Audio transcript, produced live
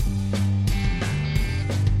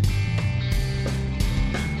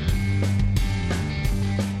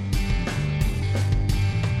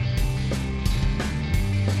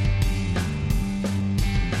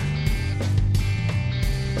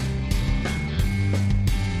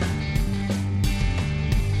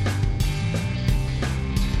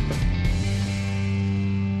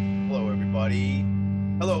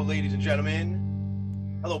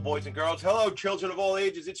gentlemen. Hello, boys and girls. Hello, children of all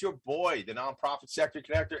ages. It's your boy, the Nonprofit Sector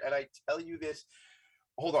Connector. And I tell you this.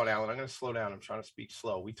 Hold on, Alan. I'm going to slow down. I'm trying to speak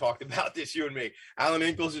slow. We talked about this, you and me. Alan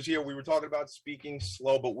Ingalls is here. We were talking about speaking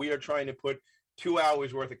slow, but we are trying to put 2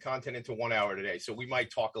 hours worth of content into 1 hour today. So we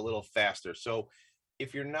might talk a little faster. So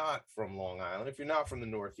if you're not from Long Island, if you're not from the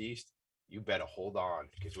Northeast, you better hold on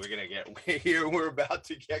because we're about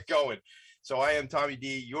to get going. So I am Tommy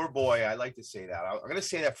D, your boy. I like to say that. I'm going to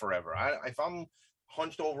say that forever. If I'm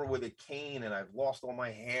hunched over with a cane and I've lost all my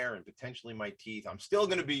hair and potentially my teeth, I'm still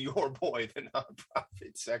going to be your boy, the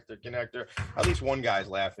Nonprofit Sector Connector. At least one guy's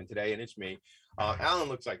laughing today, and it's me. Alan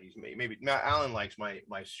looks like he's me. Maybe Alan likes my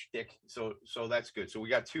shtick, so that's good. So we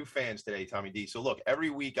got two fans today, Tommy D. So look, every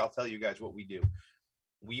week I'll tell you guys what we do.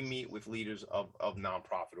 We meet with leaders of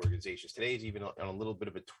nonprofit organizations. Today is even on a little bit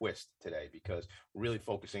of a twist today because we're really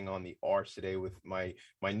focusing on the arts today with my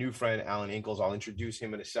new friend, Alan Ingalls. I'll introduce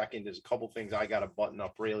him in a second. There's a couple things I got to button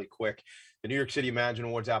up really quick. The New York City Imagine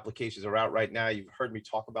Awards applications are out right now. You've heard me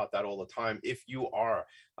talk about that all the time. If you are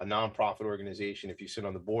a nonprofit organization, if you sit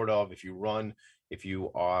on the board of, if you run, if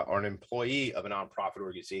you are an employee of a nonprofit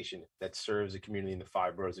organization that serves the community in the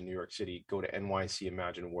 5 boroughs of New York City, go to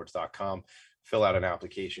nycimagineawards.com. Fill out an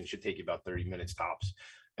application. Should take you about 30 minutes tops,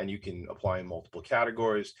 and you can apply in multiple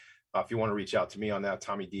categories. If you want to reach out to me on that,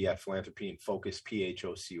 Tommy D at philanthropy and focus,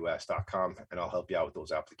 phocus.com, and I'll help you out with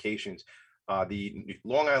those applications. The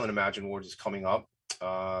Long Island Imagine Awards is coming up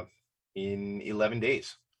in 11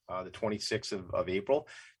 days, the 26th of April,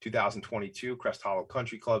 2022, Crest Hollow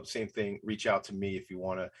Country Club. Same thing. Reach out to me if you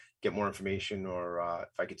want to get more information, or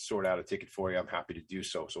if I could sort out a ticket for you, I'm happy to do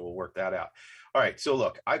so. So we'll work that out. All right. So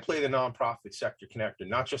look, I play the Nonprofit Sector Connector,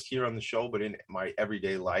 not just here on the show, but in my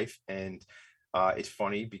everyday life. And it's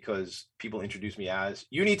funny because people introduce me as,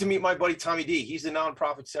 you need to meet my buddy, Tommy D. He's the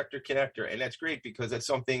Nonprofit Sector Connector. And that's great because that's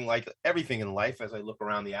something like everything in life. As I look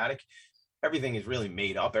around the attic, everything is really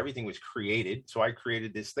made up. Everything was created. So I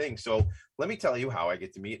created this thing. So let me tell you how I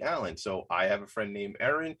get to meet Alan. So I have a friend named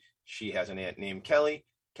Erin. She has an aunt named Kelly.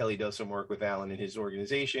 Kelly does some work with Alan in his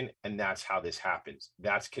organization, and that's how this happens.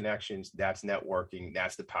 That's connections, that's networking,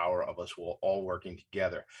 that's the power of us all working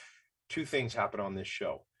together. Two things happen on this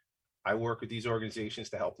show. I work with these organizations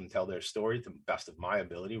to help them tell their story to the best of my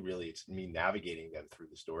ability. Really, it's me navigating them through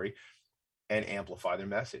the story and amplify their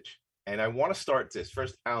message. And I want to start this.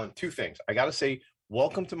 First, Alan, two things. I got to say,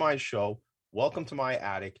 welcome to my show. Welcome to my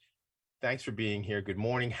attic. Thanks for being here. Good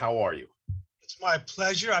morning. How are you? It's my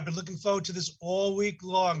pleasure. I've been looking forward to this all week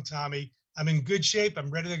long, Tommy. I'm in good shape. I'm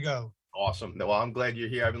ready to go. Awesome. Well, I'm glad you're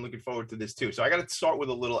here. I've been looking forward to this too. So I got to start with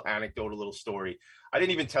a little anecdote, a little story. I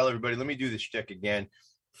didn't even tell everybody. Let me do this shtick again.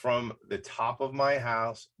 From the top of my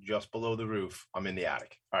house, just below the roof, I'm in the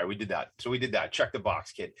attic. All right, we did that. So we did that. Check the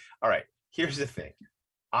box, kid. All right, here's the thing.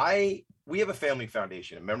 We have a family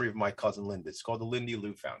foundation in memory of my cousin Linda. It's called the Lindy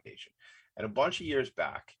Lou Foundation. And a bunch of years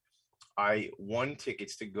back, I won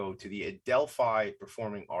tickets to go to the Adelphi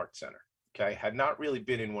Performing Arts Center. Okay, had not really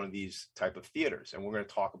been in one of these type of theaters, and we're going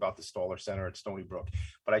to talk about the Stoller Center at Stony Brook.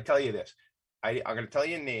 But I tell you this, I'm going to tell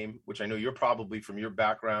you a name, which I know you're probably from your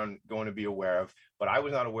background going to be aware of, but I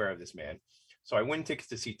was not aware of this man. So I win tickets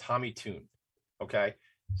to see Tommy Tune. Okay,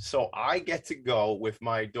 so I get to go with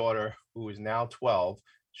my daughter, who is now 12.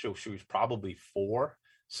 So she was probably 4.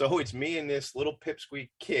 So it's me and this little pipsqueak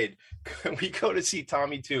kid. We go to see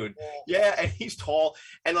Tommy Tune. Yeah, and he's tall.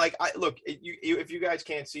 And like, if you guys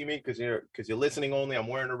can't see me because you're listening only, I'm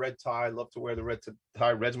wearing a red tie. I love to wear the red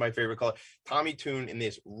tie. Red's my favorite color. Tommy Tune in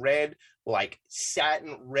this red, like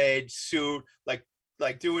satin red suit, like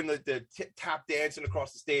doing the tap dancing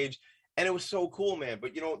across the stage. And it was so cool, man.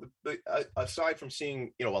 But aside from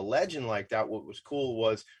seeing a legend like that, what was cool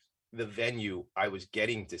was the venue I was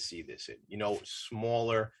getting to see this in,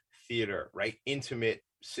 smaller theater, right? Intimate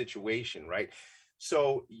situation, right?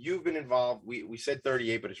 So you've been involved. We said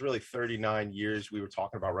 38, but it's really 39 years. We were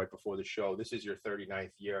talking about right before the show. This is your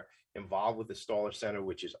 39th year involved with the Stoller Center,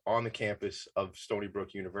 which is on the campus of Stony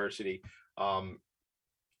Brook University.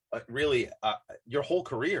 Really, your whole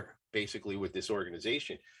career basically with this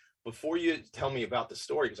organization. Before you tell me about the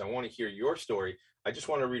story, because I want to hear your story, I just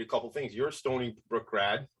want to read a couple things. You're a Stony Brook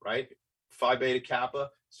grad, right? Phi Beta Kappa,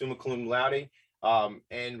 summa cum laude.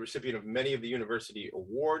 and recipient of many of the university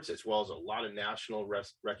awards, as well as a lot of national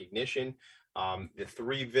recognition. The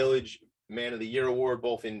Three Village Man of the Year Award,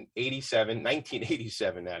 both in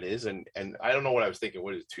 1987, that is. And I don't know what I was thinking.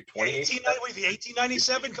 What is it,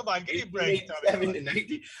 1897? Come on, give me a break.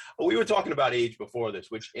 19. We were talking about age before this,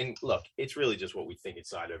 and look, it's really just what we think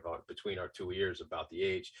inside of between our 2 ears about the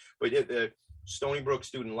age. But the Stony Brook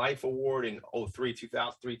Student Life Award in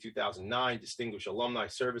 2009, Distinguished Alumni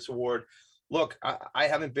Service Award. Look, I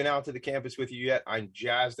haven't been out to the campus with you yet. I'm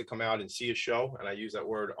jazzed to come out and see a show, and I use that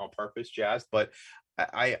word on purpose, jazzed. But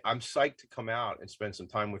I'm psyched to come out and spend some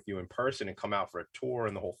time with you in person and come out for a tour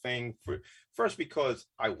and the whole thing. First, because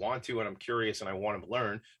I want to and I'm curious and I want to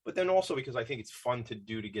learn, but then also because I think it's fun to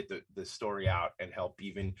do to get the story out and help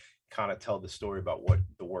even kind of tell the story about what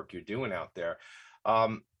the work you're doing out there.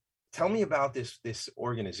 Tell me about this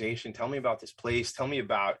organization. Tell me about this place. Tell me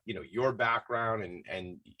about, your background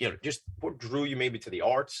and just what drew you maybe to the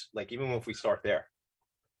arts, like even if we start there.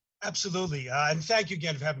 Absolutely. And thank you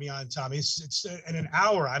again for having me on, Tommy. It's in an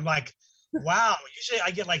hour. I'm like, wow. Usually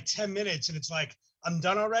I get like 10 minutes and it's like, I'm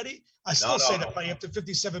done already. I still say that probably after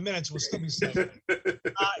 57 minutes, we'll still be saying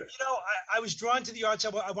I was drawn to the arts.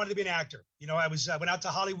 I wanted to be an actor. I went out to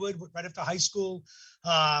Hollywood right after high school.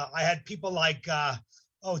 I had people like,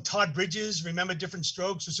 Todd Bridges, Remember Different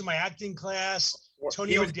Strokes, was in my acting class.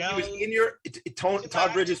 Tony O'Dell. He was in your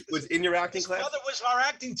Todd Bridges was in your acting class? His mother was our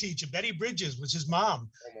acting teacher. Betty Bridges was his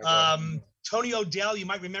mom. Tony O'Dell, you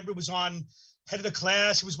might remember, was on Head of the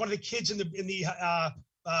Class. He was one of the kids in the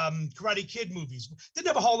Karate Kid movies. Didn't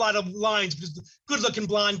have a whole lot of lines, but the good-looking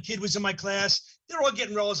blonde kid was in my class. They're all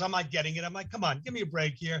getting roles. I'm not getting it. I'm like, come on, give me a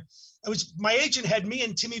break here. My agent had me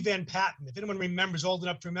and Timmy Van Patten. If anyone remembers, old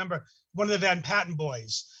enough to remember, one of the Van Patten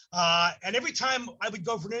boys. And every time I would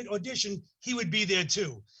go for an audition, he would be there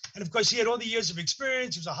too. And of course, he had all the years of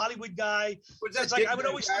experience. He was a Hollywood guy. So it's like I would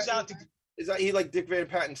always lose out to. Is that he like Dick Van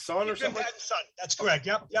Patten's son or something? Van Patten's son. That's correct.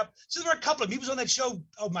 Yep. So there were a couple of them. He was on that show.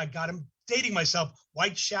 Oh my God, I'm dating myself.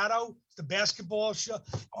 White Shadow, the basketball show.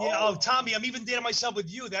 Yeah. Tommy, I'm even dating myself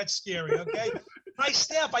with you. That's scary. Okay. My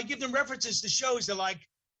staff, I give them references to shows. They're like,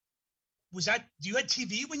 do you had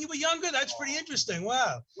TV when you were younger? That's pretty interesting.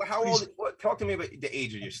 Wow. Well, how old? Talk to me about the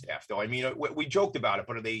age of your staff, though. I mean, we joked about it,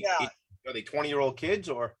 but are they 20-year-old kids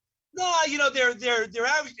or? No, they're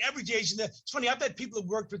average age. And it's funny. I've had people who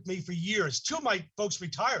worked with me for years. Two of my folks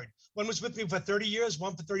retired. One was with me for 30 years,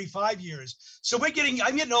 one for 35 years. So I'm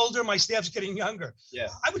getting older. My staff's getting younger. Yeah.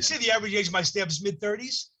 I would say the average age of my staff is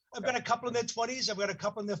mid-30s. I've got a couple in their 20s. I've got a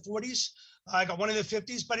couple in their 40s. I got one in their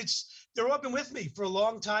 50s, but they're all been with me for a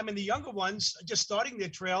long time. And the younger ones are just starting their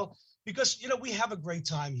trail because, we have a great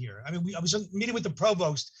time here. I mean, I was meeting with the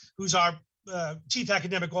provost, who's our chief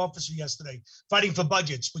academic officer yesterday, fighting for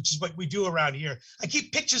budgets, which is what we do around here. I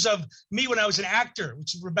keep pictures of me when I was an actor,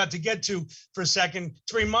 which we're about to get to for a second,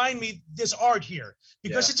 to remind me there's art here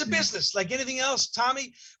because it's a business like anything else.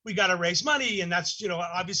 Tommy, we got to raise money. And that's,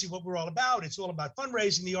 obviously what we're all about. It's all about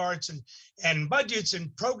fundraising the arts and budgets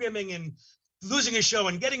and programming and losing a show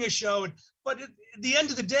and getting a show. But at the end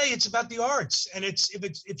of the day, it's about the arts. And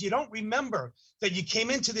if you don't remember that you came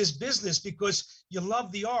into this business because you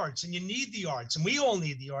love the arts and you need the arts, and we all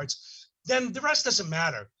need the arts, then the rest doesn't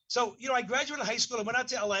matter. So, I graduated high school. I went out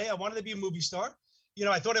to LA. I wanted to be a movie star.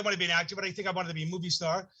 I thought I wanted to be an actor, but I think I wanted to be a movie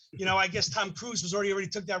star. I guess Tom Cruise was already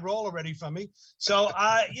took that role already from me. So,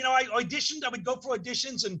 I auditioned. I would go for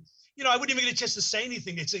auditions and, I wouldn't even get a chance to say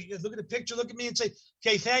anything. They'd say, look at the picture, look at me and say,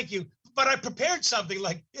 okay, thank you. But I prepared something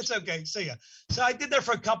like, it's okay, see ya. So I did that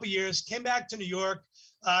for a couple of years, came back to New York,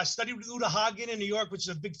 studied with Uta Hagen in New York, which is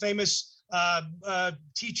a big famous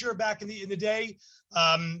teacher back in the day.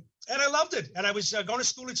 And I loved it. And I was going to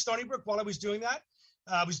school at Stony Brook while I was doing that.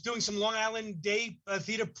 I was doing some Long Island Day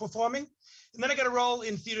theater performing. And then I got a role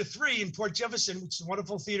in Theater 3 in Port Jefferson, which is a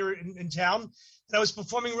wonderful theater in town. And I was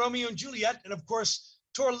performing Romeo and Juliet. And of course,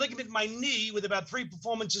 tore a ligament in my knee with about 3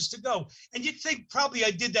 performances to go. And you'd think probably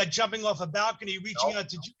I did that jumping off a balcony, reaching out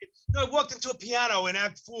to Juliet. No, I walked into a piano in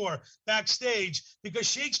Act 4 backstage because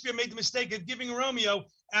Shakespeare made the mistake of giving Romeo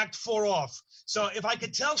Act 4 off. So if I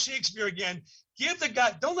could tell Shakespeare again, give the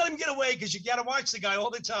guy, don't let him get away because you got to watch the guy all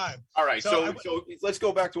the time. All right. So let's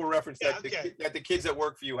go back to a reference that the kids that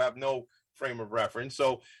work for you have no frame of reference.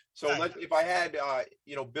 So if I had,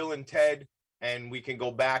 Bill and Ted, and we can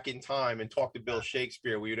go back in time and talk to Bill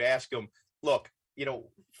Shakespeare, we would ask him, look,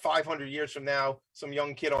 500 years from now, some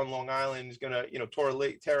young kid on Long Island is going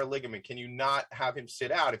to, tear a ligament. Can you not have him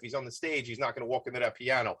sit out? If he's on the stage, he's not going to walk into that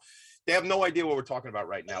piano. They have no idea what we're talking about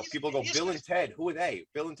right now. People go, Bill and Ted, who are they?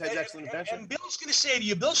 Bill and Ted's Excellent Adventure? And Bill's going to say to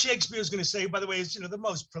you, Bill Shakespeare is going to say, by the way, is the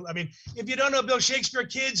most, if you don't know Bill Shakespeare,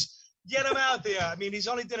 kids, Get him out there. I mean, he's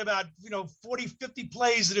only did about 40, 50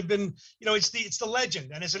 plays that have been, it's the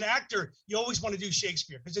legend. And as an actor, you always want to do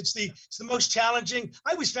Shakespeare because it's the most challenging.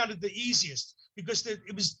 I always found it the easiest because it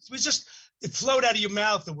was just, it flowed out of your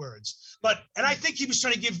mouth, the words. And I think he was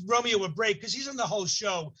trying to give Romeo a break because he's on the whole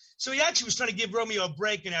show. So he actually was trying to give Romeo a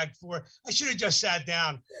break in Act 4. I should have just sat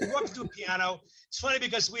down. We walked to a piano. It's funny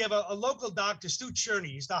because we have a local doctor, Stu Cherney.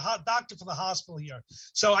 He's the doctor for the hospital here.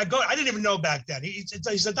 So I didn't even know back then.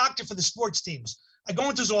 He's a doctor for the sports teams. I go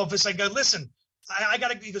into his office. I go, listen, I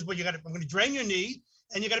got to, he goes, well, I'm going to drain your knee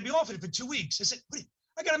and you got to be off it for 2 weeks. I said,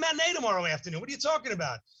 I got a matinee tomorrow afternoon. What are you talking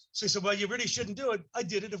about? So he said, well, you really shouldn't do it. I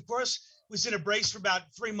did it, of course. Was in a brace for about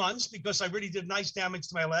 3 months because I really did nice damage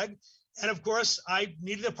to my leg. And of course, I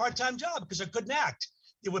needed a part-time job because I couldn't act.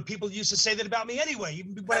 There were people used to say that about me anyway,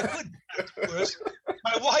 even when I couldn't act, of course.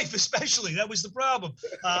 My wife especially, that was the problem.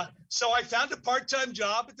 So I found a part-time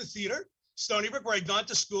job at the theater, Stony Brook, where I'd gone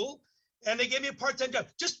to school, and they gave me a part-time job.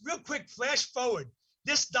 Just real quick, flash forward.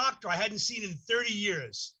 This doctor I hadn't seen in 30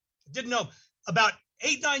 years. Didn't know. About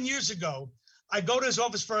 8, 9 years ago, I go to his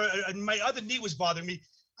office my other knee was bothering me.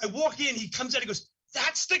 I walk in, he comes out, he goes,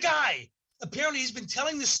 that's the guy. Apparently he's been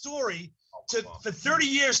telling this story for 30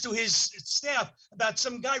 years to his staff about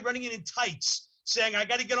some guy running in tights saying, I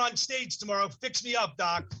got to get on stage tomorrow. Fix me up,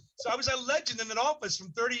 doc. So I was a legend in an office from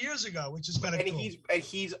 30 years ago, which is kind of cool. And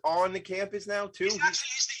he's on the campus now too?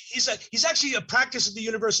 He's actually a practice at the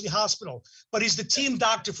University Hospital, but he's the team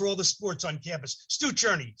doctor for all the sports on campus. Stu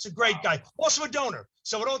Cherney. He's a great guy. Also a donor.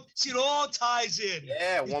 So it all ties in.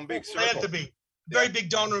 Yeah, one big circle. To be. Very big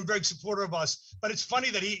donor and very supporter of us. But it's funny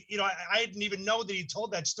that he, I didn't even know that he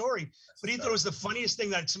told that story, but he thought it was the funniest thing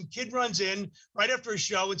that some kid runs in right after a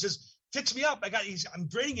show and says, fix me up. I'm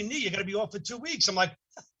draining your knee. You got to be off for 2 weeks. I'm like,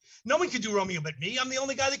 no one can do Romeo but me. I'm the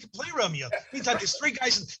only guy that can play Romeo. Meantime, there's three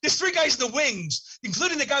guys in the wings,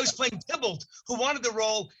 including the guy who's playing Tybalt, who wanted the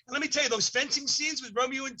role. And let me tell you, those fencing scenes with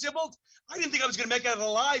Romeo and Tybalt, I didn't think I was going to make it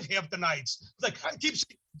alive half the nights. Like, I keep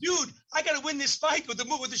saying, dude, I got to win this fight with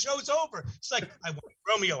the show's over. It's like, I wanted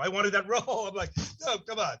Romeo. I wanted that role. I'm like, no,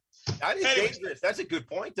 come on. That is dangerous. That's a good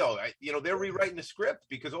point, though. They're rewriting the script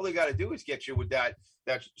because all they got to do is get you with that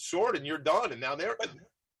sword and you're done. And now they're...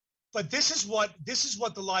 But this is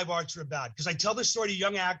what the live arts are about. Because I tell this story to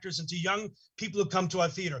young actors and to young people who come to our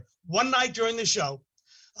theater. One night during the show,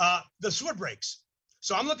 the sword breaks.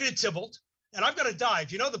 So I'm looking at Tybalt, and I've got to die.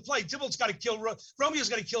 If you know the play, Tybalt's got to kill Romeo's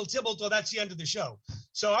got to kill Tybalt, or that's the end of the show.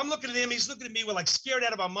 So I'm looking at him. He's looking at me. We're like scared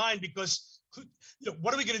out of our mind because,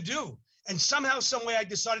 what are we going to do? And somehow, some way, I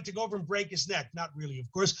decided to go over and break his neck. Not really,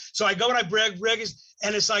 of course. So I go and I break his,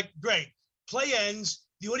 and it's like, great. Play ends.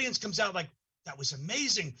 The audience comes out like, that was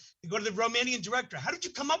amazing. You go to the Romanian director. How did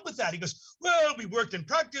you come up with that? He goes, well, we worked in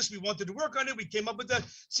practice. We wanted to work on it. We came up with that.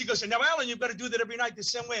 So he goes, and now, Alan, you've got to do that every night the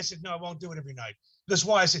same way. I said, no, I won't do it every night. That's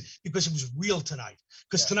why I said, because it was real tonight.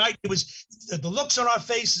 Because tonight it was the looks on our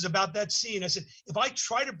faces about that scene. I said, if I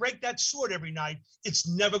try to break that sword every night, it's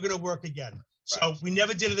never going to work again. So we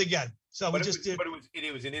never did it again. So we just did. But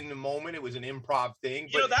it was an in the moment. It was an improv thing.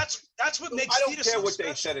 But that's what makes. I don't care what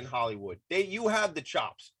they said in Hollywood. You have the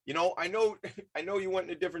chops. I know you went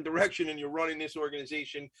in a different direction and you're running this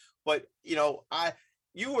organization. But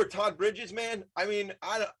you were Todd Bridges, man. I mean,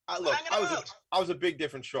 I was a big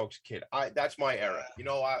Different Strokes kid. That's my era.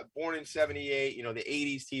 Born in '78. The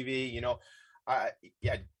 '80s TV.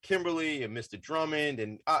 Kimberly and Mr. Drummond,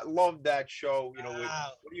 and I loved that show. What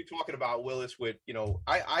are you talking about, Willis? With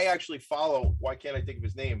I actually follow. Why can't I think of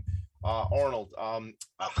his name? Arnold.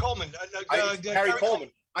 Coleman. Gary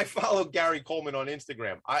Coleman. I follow Gary Coleman on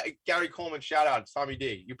Instagram. Gary Coleman, shout out, Tommy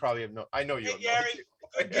D. You probably have I know you. Hey,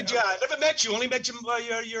 Gary, good job. Never met you. Only met you.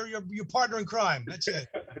 Your partner in crime. That's it.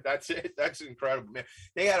 That's it. That's incredible, man.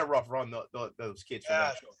 They had a rough run. Those kids from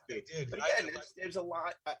that show. They did. But again, there's a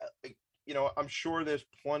lot. I'm sure there's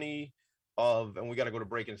plenty of, and we got to go to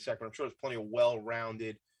break in a second. I'm sure there's plenty of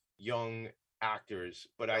well-rounded young actors,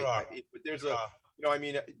 but there's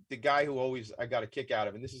the guy who always I got a kick out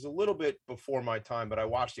of, and this is a little bit before my time, but I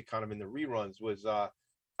watched it kind of in the reruns. Was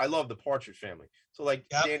I love the Partridge Family. So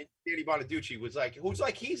Danny Bonaducci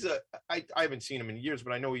I haven't seen him in years,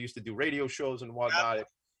 but I know he used to do radio shows and whatnot. Yep.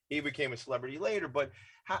 He became a celebrity later, but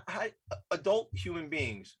how adult human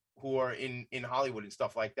beings who are in Hollywood and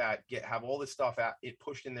stuff like that have all this stuff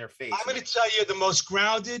pushed in their face. I'm going to tell you the most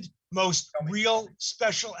grounded, most real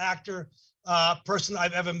special actor person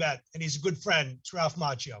I've ever met, and he's a good friend. It's Ralph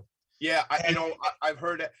Macchio. Yeah, I've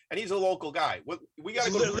heard that, and he's a local guy. We got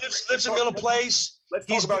to lives in Little Place. Let's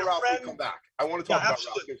talk about Ralph when we come back. I want to talk about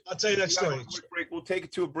Ralph. I'll tell you that story. We'll take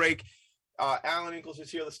it to a break. Alan Ingalls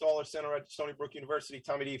is here, the Stoller Center at Stony Brook University.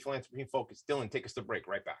 Tommy D, Philanthropy and Focus. Dylan, take us to break.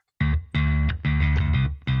 Right back.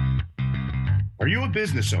 Are you a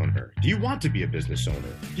business owner? Do you want to be a business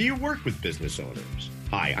owner? Do you work with business owners?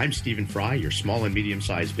 Hi, I'm Stephen Fry, your small and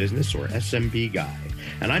medium-sized business or SMB guy,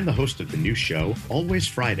 and I'm the host of the new show, Always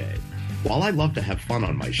Friday. While I love to have fun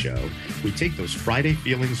on my show, we take those Friday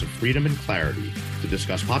feelings of freedom and clarity to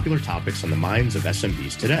discuss popular topics on the minds of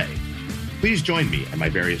SMBs today. Please join me and my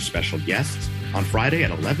various special guests on Friday at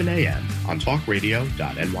 11 a.m. on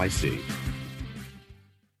talkradio.nyc.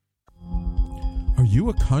 Are you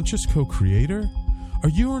a conscious co-creator? Are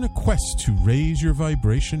you on a quest to raise your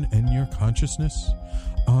vibration and your consciousness?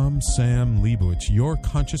 I'm Sam Leibowitz, your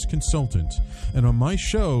conscious consultant, and on my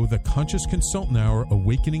show, The Conscious Consultant Hour,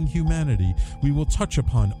 Awakening Humanity, we will touch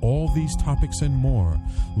upon all these topics and more.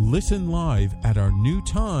 Listen live at our new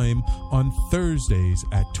time on Thursdays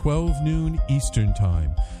at 12 noon Eastern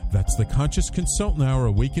Time. That's The Conscious Consultant Hour,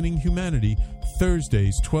 Awakening Humanity,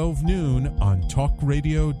 Thursdays, 12 noon on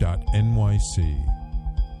talkradio.nyc.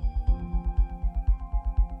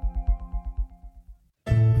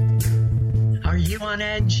 Are you on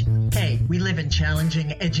edge? Hey, we live in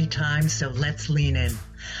challenging, edgy times, so let's lean in.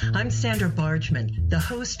 I'm Sandra Bargman, the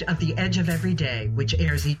host of The Edge of Every Day, which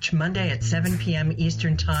airs each Monday at 7 p.m.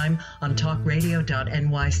 Eastern Time on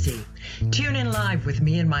talkradio.nyc. Tune in live with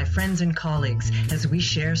me and my friends and colleagues as we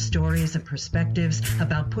share stories and perspectives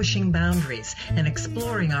about pushing boundaries and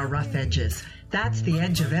exploring our rough edges. That's The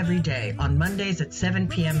Edge of Every Day on Mondays at 7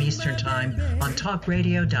 p.m. Eastern Time on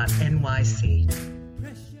talkradio.nyc.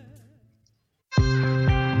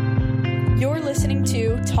 You're listening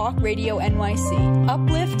to Talk Radio NYC.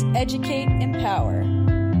 Uplift, educate, empower.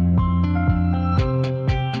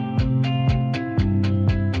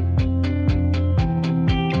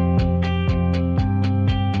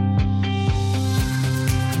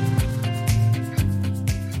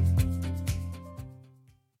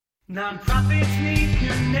 Nonprofits need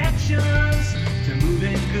connections to move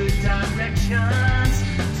in good directions.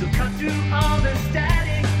 So cut through all the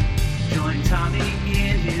static. Join Tommy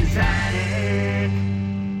in his attic.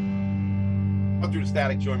 Come through the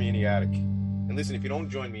static, join me in the attic. And listen, if you don't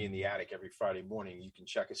join me in the attic every Friday morning, you can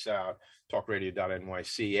check us out,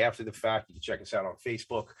 talkradio.nyc. After the fact, you can check us out on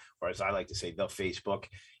Facebook, or as I like to say, the Facebook.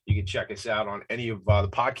 You can check us out on any of the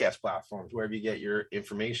podcast platforms, wherever you get your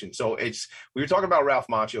information. So we were talking about Ralph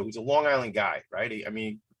Macchio, who's a Long Island guy, right? I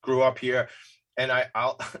mean, grew up here. And I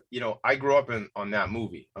grew up on that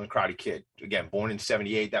movie, on The Karate Kid. Again, born in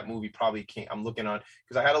 '78. That movie probably came. I'm looking on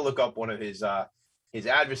because I had to look up one of his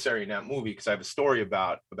adversary in that movie because I have a story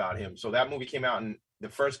about him. So that movie came out, and the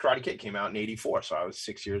first Karate Kid came out in '84. So I was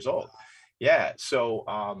 6 years old. Yeah. So,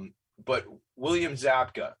 but William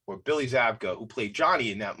Zabka, or Billy Zabka, who played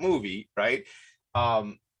Johnny in that movie, right?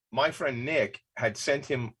 My friend Nick had sent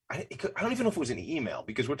him. I don't even know if it was an email,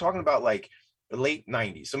 because we're talking about like the late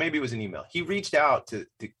 90s, so maybe it was an email. He reached out to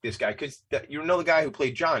this guy because you know the guy who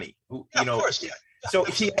played Johnny, who Yeah, of course, yeah. So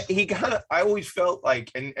he kind of, I always felt like,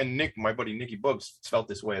 and Nick, my buddy Nicky Books, felt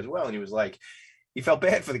this way as well, and he was like, he felt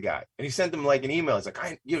bad for the guy, and he sent him like an email. He's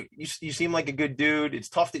like, you seem like a good dude. It's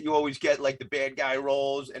tough that you always get like the bad guy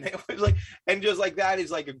roles, and it was like, and just like that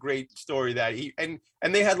is like a great story that he and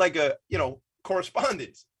they had like a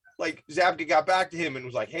correspondence. Like Zabka got back to him and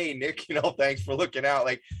was like, "Hey Nick, thanks for looking out."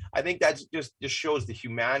 Like, I think that's just shows the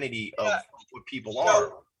humanity of what people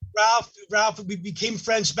are. Ralph, we became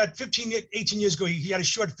friends about 15, 18 years ago. He had a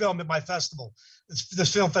short film at my festival,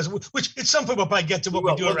 this film festival, which at some point we'll probably get to what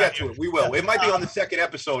we do. We'll get to it. We will. It might be on the second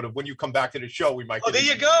episode of when you come back to the show. We might. Oh, there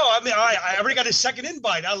you go. I mean, I already got a second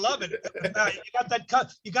invite. I love it. You got that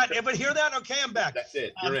cut. You got everybody hear that? Okay, I'm back. That's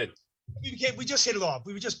it. You're in. We just hit it off.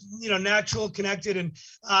 We were just, natural, connected. And,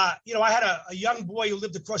 I had a young boy who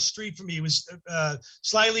lived across the street from me. He was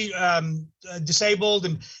slightly disabled.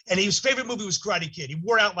 And his favorite movie was Karate Kid. He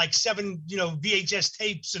wore out like 7, VHS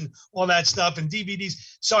tapes and all that stuff and DVDs.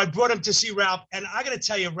 So I brought him to see Ralph. And I got to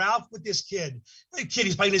tell you, Ralph with this kid,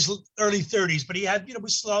 he's probably in his early 30s, but he had,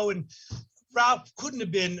 was slow, and Ralph couldn't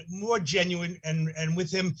have been more genuine and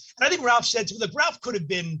with him. And I think Ralph said to me, look, Ralph could have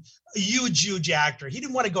been a huge actor. He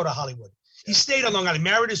didn't want to go to Hollywood. He stayed on Long Island,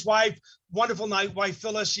 married his wife, wonderful wife,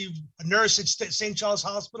 Phyllis. She's a nurse at St. Charles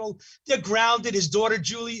Hospital. They're grounded. His daughter,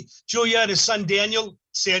 Julia, and his son, Daniel,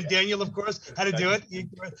 of course, how to do it.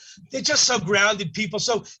 They're just so grounded people.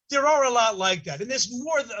 So there are a lot like that. And there's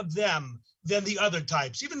more of them than the other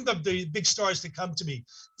types. Even the big stars that come to me,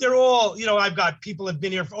 they're all, I've got people that have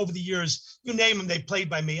been here for over the years. You name them, they played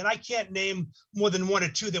by me. And I can't name more than 1 or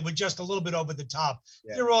 2 that were just a little bit over the top.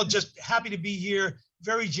 Yeah. They're all just happy to be here,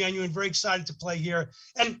 very genuine, very excited to play here.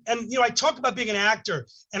 And I talk about being an actor,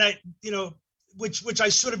 and which I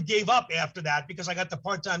sort of gave up after that because I got the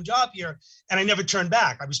part-time job here and I never turned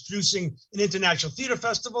back. I was producing an international theater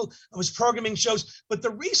festival. I was programming shows. But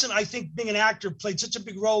the reason I think being an actor played such a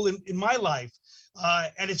big role in my life,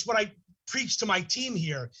 and it's what I preach to my team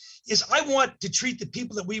here, is I want to treat the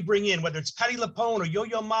people that we bring in, whether it's Patti LuPone or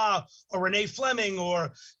Yo-Yo Ma or Renee Fleming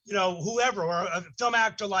or, whoever, or a film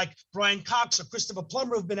actor like Brian Cox or Christopher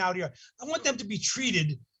Plummer who've been out here. I want them to be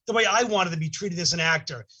treated the way I wanted to be treated as an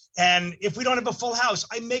actor. And if we don't have a full house,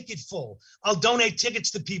 I make it full. I'll donate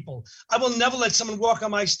tickets to people. I will never let someone walk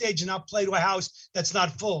on my stage and not play to a house that's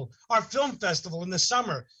not full. Our film festival in the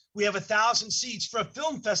summer, we have 1,000 seats for a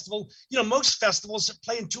film festival. Most festivals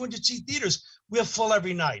play in 200-seat theaters. We're full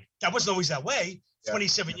every night. That wasn't always that way.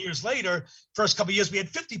 27 years later, first couple of years, we had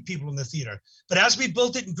 50 people in the theater. But as we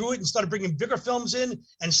built it and grew it and started bringing bigger films in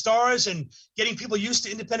and stars and getting people used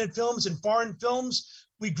to independent films and foreign films,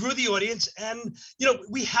 we grew the audience, and,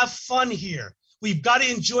 we have fun here. We've got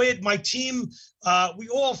to enjoy it. My team, we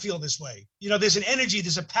all feel this way. There's an energy,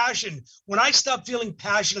 there's a passion. When I stop feeling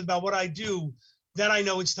passionate about what I do, then I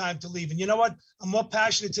know it's time to leave. And you know what? I'm more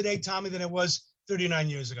passionate today, Tommy, than I was 39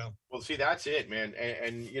 years ago. Well, see, that's it, man.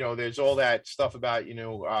 And there's all that stuff about,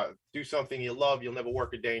 do something you love. You'll never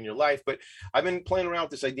work a day in your life. But I've been playing around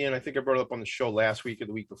with this idea, and I think I brought it up on the show last week or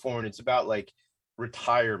the week before, and it's about like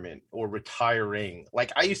retirement or retiring.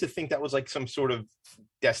 Like, I used to think that was like some sort of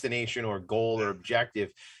destination or goal or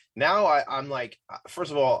objective. Now I'm like,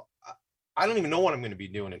 first of all, I don't even know what I'm going to be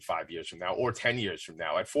doing in 5 years from now or 10 years from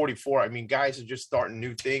now. At 44, I mean, guys are just starting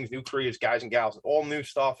new things, new careers, guys and gals, all new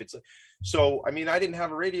stuff. So, I mean, I didn't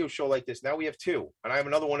have a radio show like this. Now we have two, and I have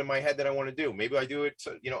another one in my head that I want to do. Maybe I do it,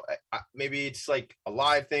 maybe it's like a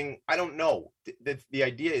live thing. I don't know. The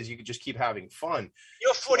idea is you could just keep having fun.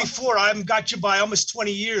 You're 44. I've got you by almost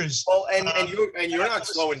 20 years. Well, and you're not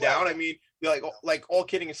slowing down. I mean, like all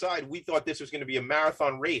kidding aside, we thought this was going to be a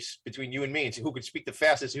marathon race between you and me and see who could speak the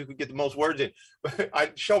fastest, who could get the most words in.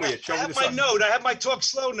 Show me it. Show me the my note. I have my talk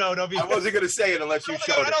slow note over here. I wasn't going to say it unless you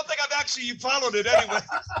showed it. I don't think I've actually followed it anyway.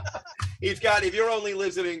 He's got, if you're only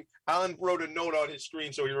listening, Alan wrote a note on his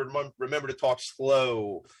screen so he remember to talk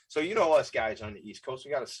slow. So us guys on the East Coast,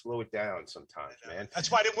 we got to slow it down sometimes, man.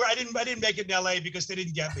 That's why I didn't make it in LA because they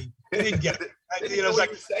didn't get me. They didn't get it. They didn't know what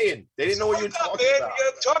you were saying. They didn't know what you were talking about.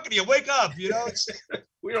 I'm talking to you. Wake up.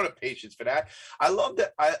 We don't have patience for that. I love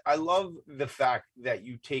that. I love the fact that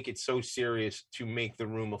you take it so serious to make the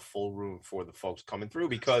room a full room for the folks coming through,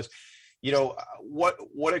 because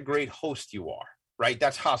what a great host you are. Right.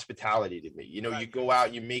 That's hospitality to me. You go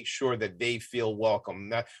out, you make sure that they feel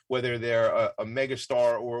welcome, whether they're a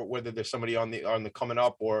megastar or whether there's somebody on the coming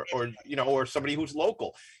up or somebody who's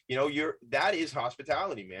local. That is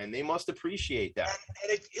hospitality, man. They must appreciate that.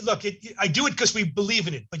 And I do it because we believe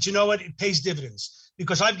in it. But you know what? It pays dividends.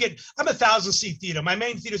 Because I'm a 1,000-seat theater. My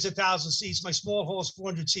main theater is 1,000 seats. My small hall is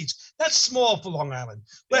 400 seats. That's small for Long Island.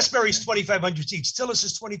 Westbury's 2,500 seats. Tillis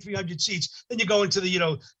is 2,300 seats. Then you go into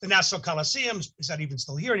the Nassau Coliseum. Is that even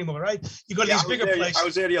still here anymore, right? You go to these bigger places. I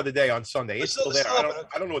was there the other day on Sunday. It's still there.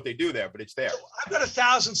 I don't know what they do there, but it's there. So I've got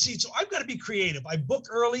 1,000 seats, so I've got to be creative. I book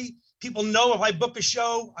early. People know if I book a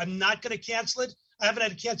show, I'm not going to cancel it. I haven't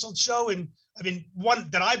had a canceled show one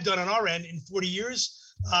that I've done on our end in 40 years.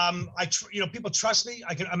 People trust me.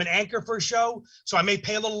 I'm an anchor for a show, so I may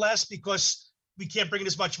pay a little less because we can't bring in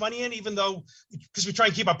as much money in, because we try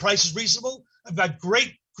and keep our prices reasonable. I've got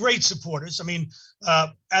great supporters.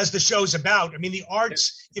 As the show's about, the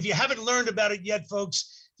arts, if you haven't learned about it yet,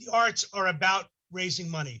 folks, the arts are about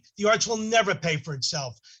raising money. The arts will never pay for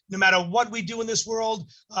itself, no matter what we do in this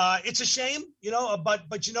world. It's a shame,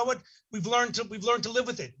 but you know what? We've learned to live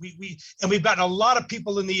with it. We've gotten a lot of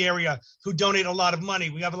people in the area who donate a lot of money.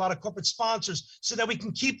 We have a lot of corporate sponsors so that we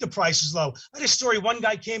can keep the prices low. I had a story. One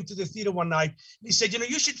guy came to the theater one night and he said,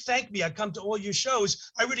 you should thank me. I come to all your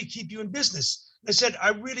shows. I really keep you in business. I said, I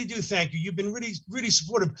really do thank you. You've been really, really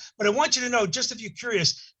supportive. But I want you to know, just if you're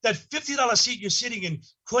curious, that $50 seat you're sitting in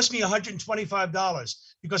cost me $125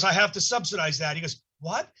 because I have to subsidize that. He goes,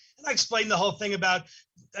 what? And I explained the whole thing about,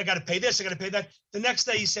 I got to pay this, I got to pay that. The next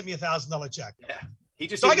day he sent me $1,000 check. Yeah.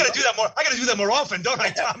 I got to do that more. I got to do that more often, don't I,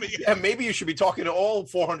 Tommy? Yeah, maybe you should be talking to all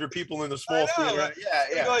 400 people in the small theater. Right?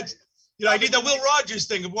 Yeah. I need the Will Rogers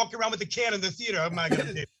thing of walking around with the can in the theater. I'm not going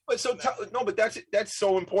to do. But that's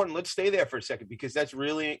so important. Let's stay there for a second, because that's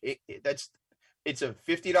really it's a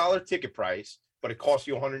 $50 ticket price, but it costs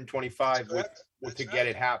you $125 to get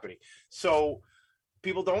it happening. So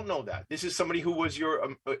people don't know that this is somebody who was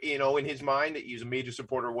your, in his mind, that he was a major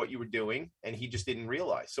supporter of what you were doing, and he just didn't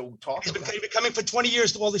realize. So he's been coming for 20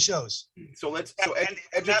 years to all the shows. So educate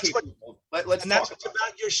people. Let's talk. That's what's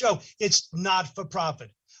about your show. It's not for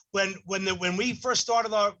profit. when we first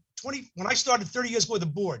started when I started 30 years ago with the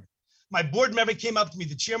board, my board member came up to me,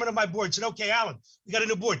 the chairman of my board, said, "Okay, Alan, we got a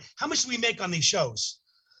new board. How much do we make on these shows?"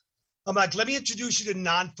 I'm like, "Let me introduce you to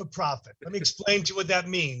non-for-profit. Let me explain to you what that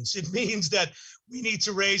means. It means that we need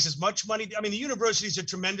to raise as much money. I mean, the university is a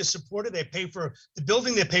tremendous supporter. They pay for the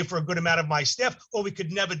building. They pay for a good amount of my staff, or we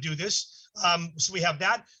could never do this. So we have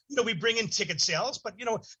that. We bring in ticket sales. But,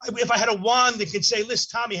 if I had a wand that could say,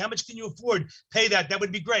 "Listen, Tommy, how much can you afford? Pay that." That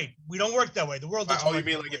would be great. We don't work that way. The world doesn't. Oh, you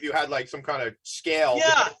mean like if you had like some kind of scale?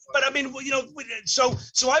 Yeah, but I mean, so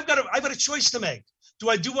I've got a choice to make. Do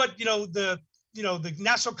I do what, the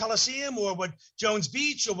Nassau Coliseum or what Jones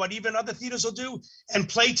Beach or what even other theaters will do and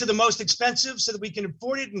play to the most expensive so that we can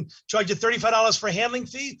afford it and charge you $35 for a handling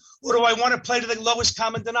fee? Or do I want to play to the lowest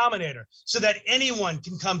common denominator so that anyone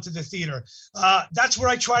can come to the theater? That's where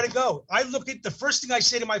I try to go. I look at the first thing I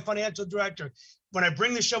say to my financial director when I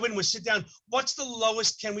bring the show in, we sit down, what's the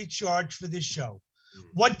lowest can we charge for this show?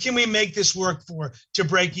 What can we make this work for to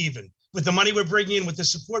break even with the money we're bringing in, with the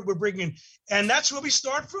support we're bringing in? And that's where we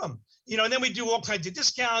start from. And then we do all kinds of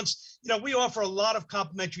discounts. We offer a lot of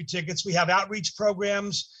complimentary tickets. We have outreach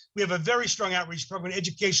programs. We have a very strong outreach program,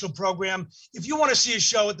 educational program. If you want to see a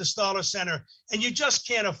show at the Stoller Center and you just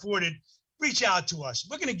can't afford it, reach out to us.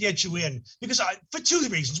 We're going to get you in because for two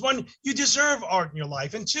reasons. One, you deserve art in your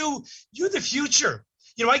life. And two, you're the future.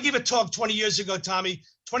 I gave a talk 20 years ago, Tommy,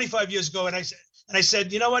 25 years ago. And I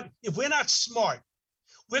said, you know what? If we're not smart,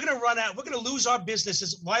 we're going to run out. We're going to lose our business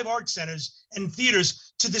as live art centers and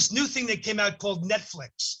theaters to this new thing that came out called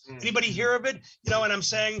Netflix. Anybody hear of it? And I'm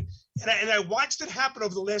saying, and I watched it happen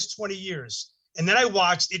over the last 20 years. And then I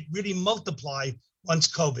watched it really multiply once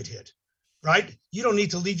COVID hit, right? You don't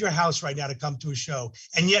need to leave your house right now to come to a show.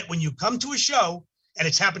 And yet when you come to a show, and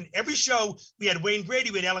it's happened every show, we had Wayne Brady,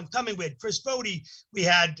 we had Alan Cumming, we had Chris Bodie, we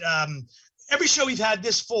had every show we've had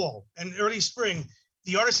this fall and early spring,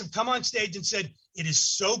 the artists have come on stage and said, it is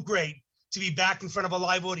so great to be back in front of a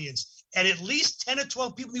live audience. And at least 10 or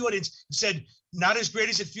 12 people in the audience said, not as great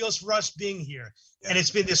as it feels for us being here. Yeah. And it's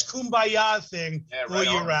been this kumbaya thing all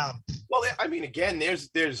year round. Well, I mean, again,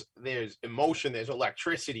 there's emotion, there's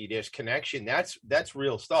electricity, there's connection. That's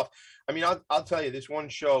real stuff. I mean, I'll tell you, this one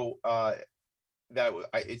show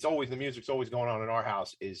it's always, the music's always going on in our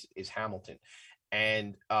house is Hamilton.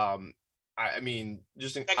 And I mean,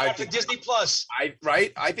 just I think Disney Plus.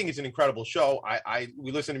 I think it's an incredible show.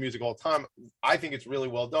 We listen to music all the time. I think it's really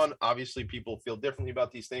well done. Obviously, people feel differently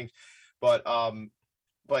about these things, but I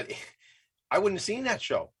wouldn't have seen that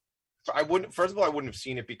show. First of all, I wouldn't have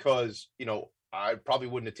seen it because I probably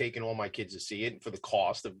wouldn't have taken all my kids to see it for the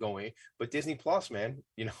cost of going. But Disney Plus, man,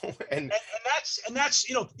 and that's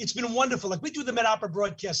it's been wonderful. Like we do the Met Opera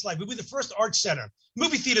broadcast live. We were the first art center.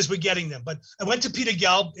 Movie theaters were getting them, but I went to Peter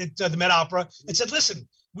Gelb at the Met Opera and said, "Listen,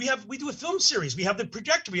 we do a film series. We have the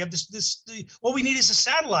projector. We have all we need is a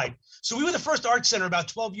satellite." So we were the first art center about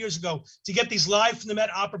 12 years ago to get these live from the Met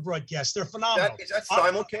Opera broadcasts. They're phenomenal. Is that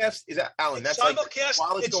simulcast? Is that Alan? That's simulcast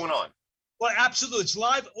while it's going on. Well, absolutely. It's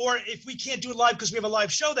live, or if we can't do it live because we have a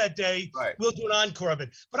live show that day, We'll do an encore of it.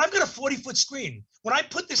 But I've got a 40-foot screen. When I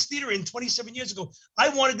put this theater in 27 years ago, I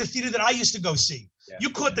wanted the theater that I used to go see. Yeah. You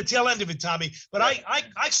caught the tail end of it, Tommy. But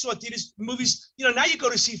I saw theaters, movies. Now you go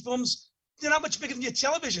to see films. They're not much bigger than your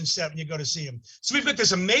television set when you go to see them. So we've got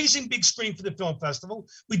this amazing big screen for the film festival.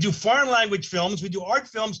 We do foreign language films. We do art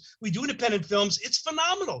films. We do independent films. It's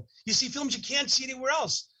phenomenal. You see films you can't see anywhere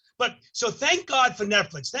else. But so thank God for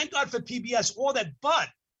Netflix, thank God for PBS, all that. But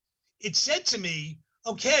it said to me,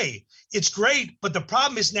 okay, it's great. But the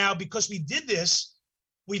problem is now because we did this,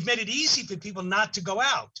 we've made it easy for people not to go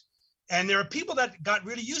out. And there are people that got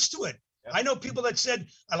really used to it. Yep. I know people that said,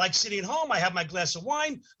 I like sitting at home. I have my glass of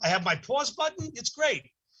wine. I have my pause button. It's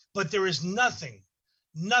great. But there is nothing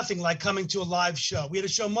like coming to a live show. We had a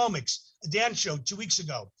show, Momix, a dance show 2 weeks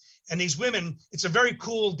ago. And these women, it's a very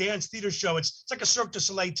cool dance theater show. It's like a Cirque du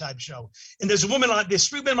Soleil type show. And there's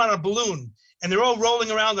three women on a balloon, and they're all rolling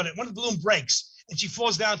around on it. One of the balloon breaks, and she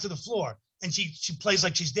falls down to the floor, and she plays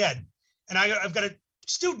like she's dead. And I've got a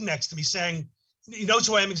student next to me saying, he knows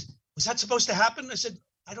who I am. Was that supposed to happen? I said,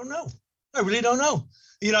 I don't know. I really don't know.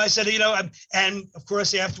 I said, and of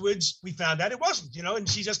course afterwards we found out it wasn't, and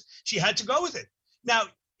she had to go with it. Now,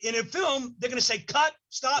 in a film, they're going to say, cut,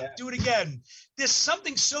 stop, do it again. There's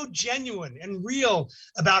something so genuine and real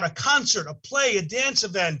about a concert, a play, a dance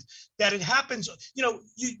event, that it happens.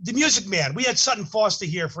 The Music Man, we had Sutton Foster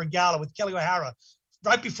here for a gala with Kelly O'Hara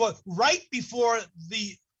right before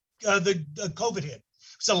the COVID hit.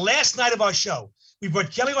 It's the last night of our show. We brought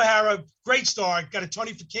Kelly O'Hara, great star, got a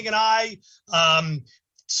Tony for King and I.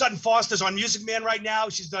 Sutton Foster's on Music Man right now.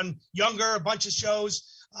 She's done Younger, a bunch of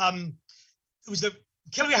shows. It was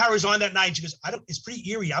Kelly O'Hara was on that night. She goes, it's pretty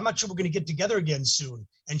eerie. I'm not sure we're going to get together again soon.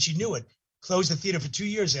 And she knew it. Closed the theater for 2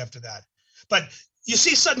 years after that. But you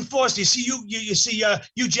see Sutton Foster, you see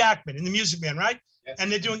Hugh Jackman in The Music Man, right? Yes.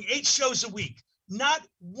 And they're doing 8 shows a week. Not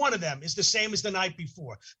one of them is the same as the night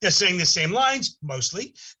before. They're saying the same lines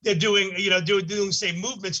mostly. They're doing doing the same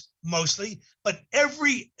movements mostly. But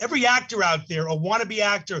every actor out there, or wannabe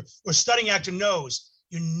actor or studying actor, knows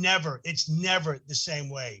it's never the same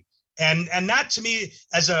way. And that to me,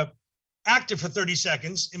 as a actor for 30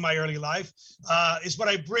 seconds in my early life, is what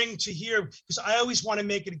I bring to here, because I always want to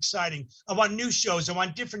make it exciting. I want new shows. I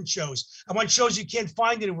want different shows. I want shows you can't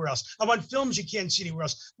find anywhere else. I want films you can't see anywhere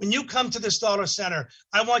else. When you come to the Stoller Center,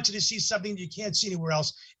 I want you to see something you can't see anywhere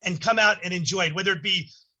else and come out and enjoy it, whether it be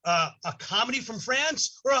a comedy from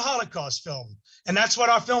France or a Holocaust film. And that's what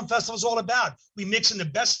our film festival is all about. We mix in the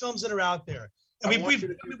best films that are out there. And we've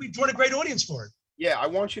drawn a great audience for it. Yeah, I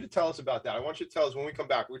want you to tell us about that. I want you to tell us when we come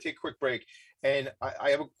back. We'll take a quick break. And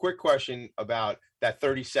I have a quick question about that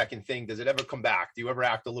 30-second thing. Does it ever come back? Do you ever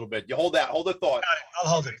act a little bit? You hold the thought.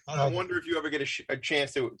 I'll hold it. I wonder if you ever get a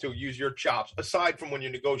chance to use your chops, aside from when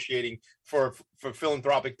you're negotiating for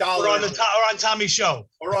philanthropic dollars. Or on Tommy's show.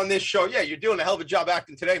 Or on this show. Yeah, you're doing a hell of a job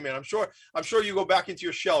acting today, man. I'm sure you go back into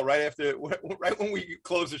your shell right when we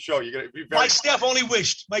close the show. You're gonna be very. My staff only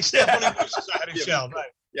wished I had a shell. Right.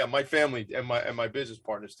 Yeah, my family and my business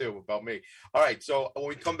partners too, about me. All right, so when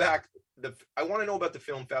we come back, I want to know about the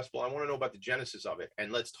film festival. I want to know about the genesis of it,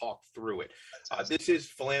 and let's talk through it. This is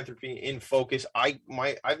Philanthropy in Focus. I've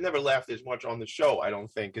never laughed as much on the show, I don't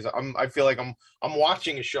think, because I feel like I'm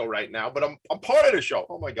watching a show right now, but I'm part of the show.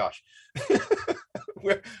 Oh my gosh.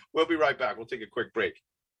 We'll be right back. We'll take a quick break.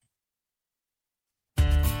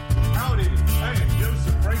 Howdy, I am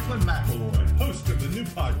Joseph Franklin McElroy, host of the new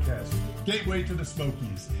podcast, Gateway to the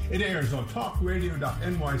Smokies. It airs on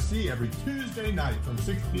talkradio.nyc every Tuesday night from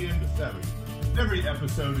 6 p.m. to 7. Every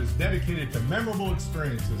episode is dedicated to memorable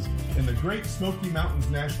experiences in the Great Smoky Mountains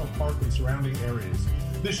National Park and surrounding areas.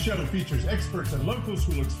 This show features experts and locals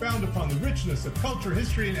who will expound upon the richness of culture,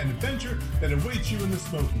 history, and adventure that awaits you in the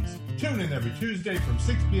Smokies. Tune in every Tuesday from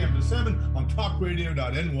 6 p.m. to 7 on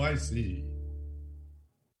talkradio.nyc.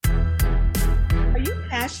 Are you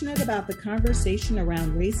passionate about the conversation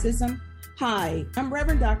around racism? Hi, I'm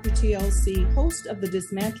Reverend Dr. TLC, host of the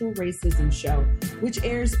Dismantle Racism Show, which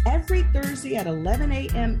airs every Thursday at 11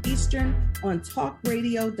 a.m. Eastern on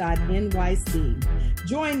talkradio.nyc.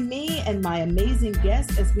 Join me and my amazing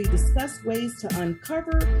guests as we discuss ways to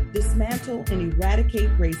uncover, dismantle, and eradicate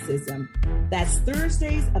racism. That's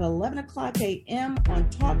Thursdays at 11 o'clock a.m. on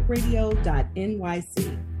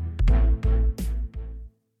talkradio.nyc.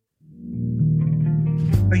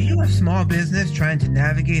 Are you a small business trying to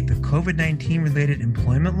navigate the COVID-19 related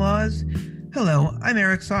employment laws? Hello, I'm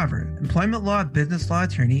Eric Sauver, employment law business law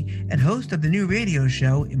attorney and host of the new radio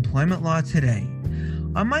show, Employment Law Today.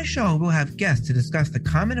 On my show, we'll have guests to discuss the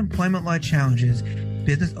common employment law challenges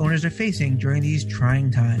business owners are facing during these trying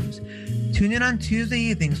times. Tune in on Tuesday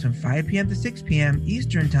evenings from 5 p.m. to 6 p.m.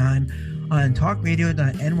 Eastern Time on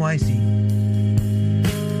talkradio.nyc.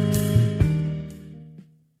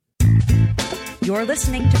 You're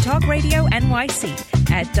listening to Talk Radio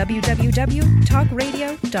NYC at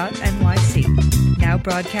www.talkradio.nyc. Now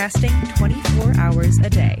broadcasting 24 hours a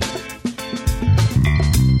day.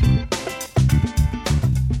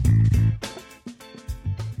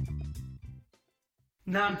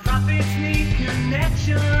 Nonprofits need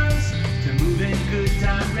connections to move in good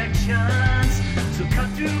directions. So cut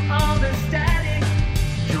through all the static.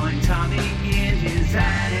 Join Tommy in his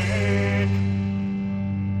attic.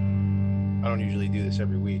 I don't usually do this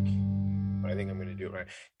every week, but I think I'm going to do it right.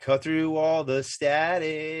 Cut through all the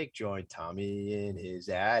static, join Tommy in his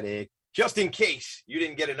attic. Just in case you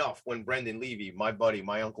didn't get enough when Brendan Levy, my buddy,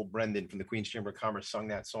 my Uncle Brendan from the Queens Chamber of Commerce sung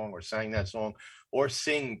that song or sang that song or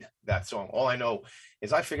singed that song. All I know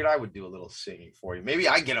is I figured I would do a little singing for you. Maybe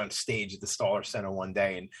I get on stage at the Stoller Center one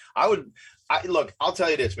day and look, I'll tell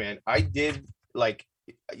you this, man. I did like,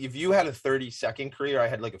 if you had a 30-second career, I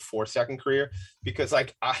had like a 4-second career because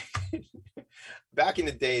like back in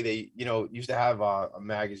the day, they, used to have a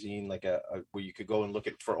magazine, like a where you could go and look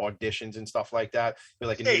for auditions and stuff like that.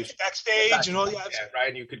 Like backstage and all that. Yeah, right.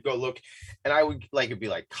 And you could go look, and I would like, it'd be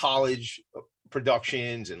like college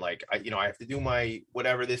productions. And like, I have to do my,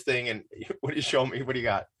 whatever this thing. And what do you show me? What do you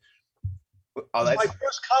got? Oh, that's my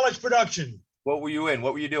first college production. What were you in?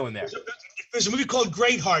 What were you doing there? There's a movie called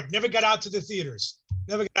Greatheart. Never got out to the theaters.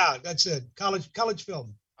 Never got out. That's it. College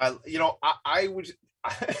film. I was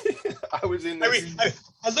I was in this.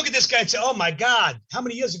 I look at this guy and say, oh my God, how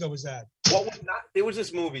many years ago was that? What was not? There was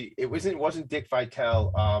this movie. It wasn't Dick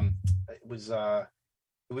Vitale. It was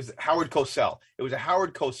Howard Cosell. It was a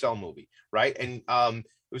Howard Cosell movie, right? And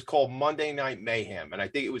it was called Monday Night Mayhem, and I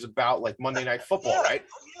think it was about like Monday Night Football, right?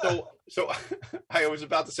 So I was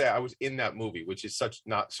about to say I was in that movie, which is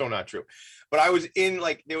not true, but I was in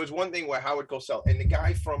like there was one thing where Howard Cosell and the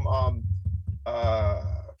guy from the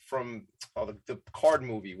card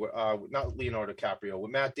movie, not Leonardo DiCaprio,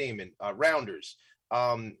 with Matt Damon, Rounders,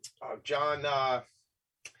 John.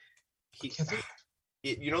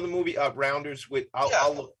 You know the movie Rounders with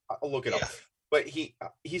I'll look it up, but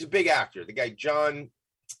he's a big actor. The guy John.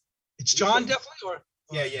 It's John definitely, or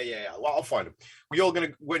yeah. Well, I'll find him. We all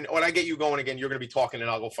gonna when I get you going again, you're gonna be talking, and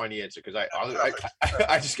I'll go find the answer because I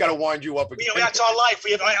just gotta wind you up again. That's our life.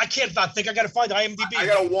 I can't not think. I gotta find IMDb. I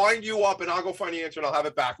gotta wind you up, and I'll go find the answer, and I'll have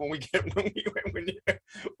it back when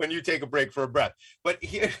you take a break for a breath. But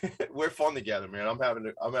here we're fun together, man. I'm having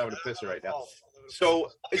a pisser right now. So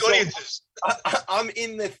I'm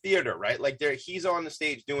in the theater, right? Like he's on the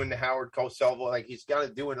stage doing the Howard Cosell, like he's got to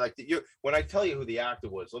do it. Like when I tell you who the actor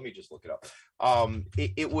was, let me just look it up.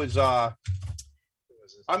 It was I'm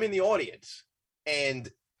in the audience,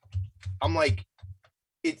 and I'm like,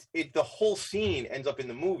 the whole scene ends up in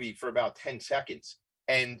the movie for about 10 seconds,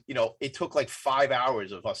 and it took like 5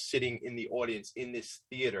 hours of us sitting in the audience in this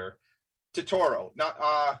theater. Turturro, not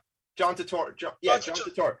John Turturro. John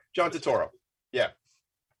Turturro. Yeah.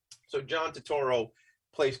 So John Turturro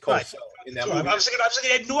plays Cosell in that movie. I was thinking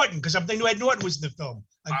Ed Norton because I'm thinking Ed Norton was in the film.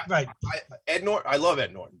 Right. Ed Norton. I love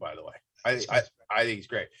Ed Norton, by the way. I think he's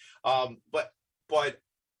great. So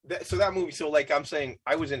that movie. So like I'm saying,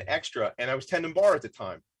 I was an extra, and I was tending bar at the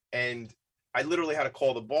time, and I literally had to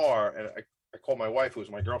call the bar, and I called my wife, who was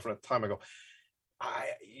my girlfriend at the time. I go,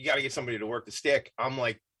 you got to get somebody to work the stick. I'm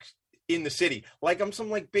like in the city, like I'm some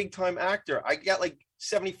like big time actor. I got like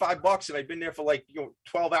 $75 and I've been there for like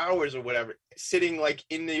 12 hours or whatever, sitting like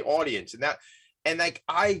in the audience, and like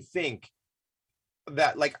I think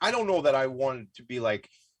that like I don't know that I wanted to be like,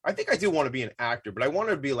 I think I do want to be an actor, but I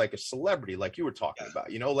wanted to be like a celebrity, like you were talking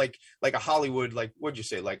about, like a Hollywood, like what'd you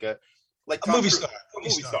say, like a movie star,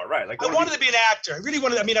 right? Like I wanted to be an actor. I really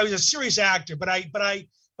wanted. I mean, I was a serious actor, but I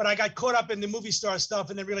got caught up in the movie star stuff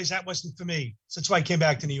and then realized that wasn't for me. So that's why I came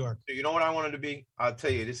back to New York. So you know what I wanted to be? I'll tell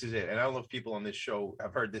you, this is it. And I don't know if people on this show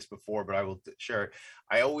have heard this before, but I will share it.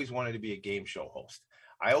 I always wanted to be a game show host.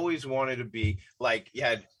 I always wanted to be like, you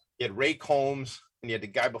had Ray Combs, and you had the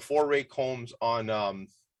guy before Ray Combs on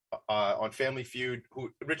Family Feud,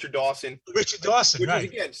 Richard Dawson. Which right? Was,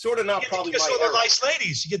 again, sort of not probably kiss all the nice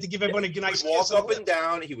ladies. You get to give everyone a nice kiss. Walk up and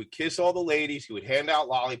down. He would kiss all the ladies. He would hand out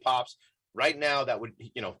lollipops. Right now, that would,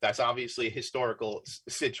 that's obviously a historical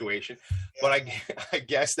situation, but I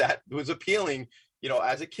guess that was appealing,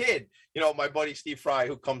 as a kid. My buddy Steve Fry,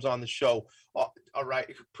 who comes on the show,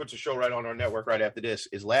 puts a show right on our network right after this,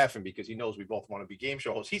 is laughing because he knows we both want to be game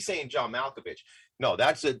show hosts. He's saying John Malkovich. No,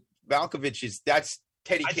 that's Teddy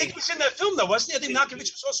King. I think he was in that film, though, wasn't he? I think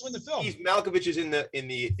Malkovich was also in the film. Malkovich is in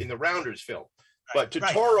the Rounders film, but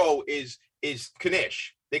Turturro is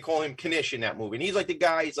Knish. They call him Knish in that movie, and he's like the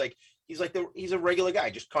guy. He's a regular guy,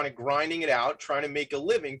 just kind of grinding it out, trying to make a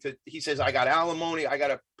living. He says, I got alimony, I got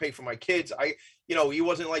to pay for my kids. He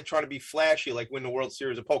wasn't like trying to be flashy, like win the World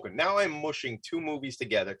Series of Poker. Now I'm mushing two movies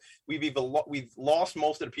together. We've lost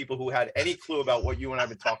most of the people who had any clue about what you and I've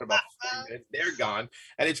been talking about. They're gone,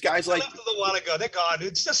 and it's guys like a while ago. They're gone.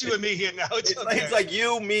 It's just you and me here now. It's like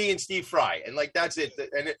you, me, and Steve Fry, and like that's it,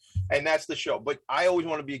 and that's the show. But I always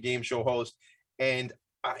want to be a game show host, and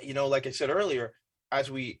like I said earlier, as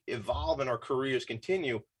we evolve and our careers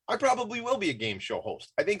continue, I probably will be a game show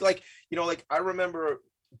host. I think like I remember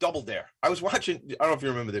Double Dare. I was watching, I don't know if you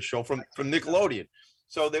remember this show from Nickelodeon.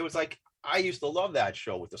 So there was like, I used to love that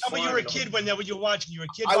show with the slime. But you were a kid when you were watching. You were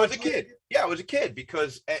a kid. I was a kid. Yeah, I was a kid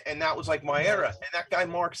because, and that was like my era. And that guy,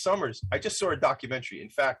 Mark Summers, I just saw a documentary. In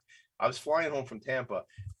fact, I was flying home from Tampa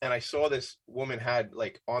and I saw this woman had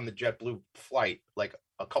like on the JetBlue flight, like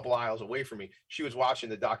a couple aisles away from me, she was watching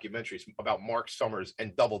the documentaries about Mark Summers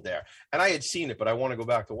and Double Dare. And I had seen it, but I want to go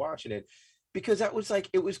back to watching it because that was like,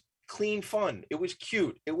 it was clean fun. It was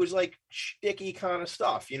cute. It was like sticky kind of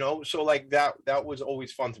stuff, So like that was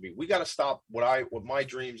always fun to me. We got to stop what my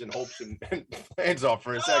dreams and hopes and plans are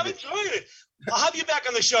for a second. I'm enjoying it. I'll have you back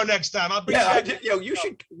on the show next time. I'll bring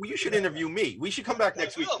you should interview me. We should come back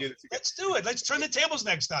next week. Let's do it. Let's turn the tables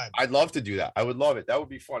next time. I'd love to do that. I would love it. That would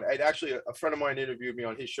be fun. Actually, a friend of mine interviewed me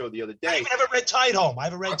on his show the other day. I even have a red tie at home. I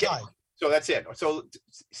have a red tie. So that's it. So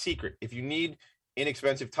secret, if you need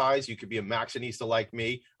inexpensive ties, you could be a Maxxinista like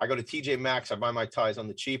me. I go to TJ Maxx. I buy my ties on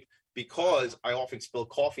the cheap. because I often spill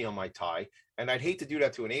coffee on my tie, and I'd hate to do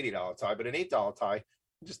that to an $80 tie, but an $8 tie,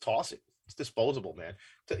 just toss it. It's disposable, man.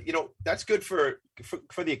 That's good for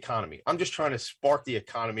the economy. I'm just trying to spark the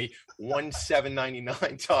economy, one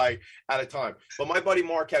 $7.99 tie at a time. But my buddy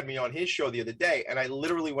Mark had me on his show the other day, and I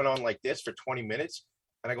literally went on like this for 20 minutes.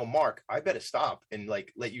 And I go, Mark, I better stop and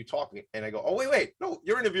like let you talk. And I go, oh, wait, no,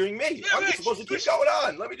 you're interviewing me. I'm just supposed to keep going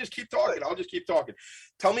on. Let me just keep talking. I'll just keep talking.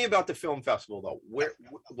 Tell me about the film festival, though.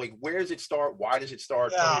 Where does it start? Why does it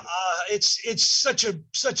start? Yeah, it's such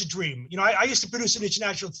a dream. I used to produce an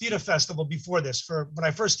international theater festival before this for when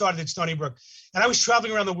I first started at Stony Brook, and I was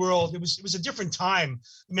traveling around the world. It was a different time.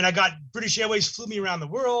 I mean, I got British Airways flew me around the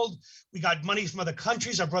world. We got money from other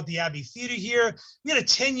countries. I brought the Abbey Theater here. We had a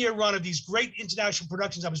 10-year run of these great international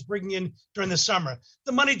productions I was bringing in during the summer.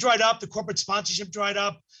 The money dried up. The corporate sponsorship dried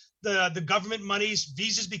up. The government monies,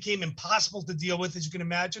 visas became impossible to deal with, as you can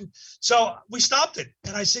imagine. So we stopped it.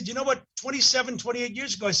 And I said, you know what, 28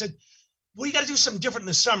 years ago, I said, well, you got to do something different in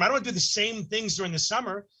the summer. I don't want to do the same things during the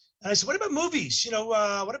summer. And I said, what about movies?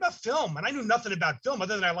 What about film? And I knew nothing about film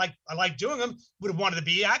other than I like doing them, would have wanted to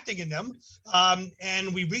be acting in them.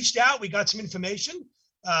 And we reached out, we got some information.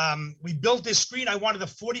 We built this screen. I wanted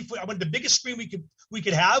I wanted the biggest screen we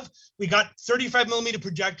could have. We got 35 millimeter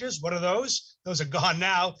projectors. What are those? Those are gone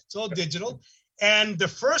now. It's all digital. And the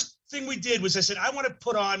first thing we did was I said, I want to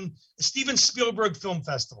put on a Steven Spielberg Film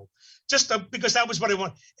Festival, just because that was what I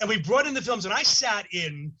wanted. And we brought in the films, and I sat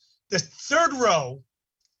in the third row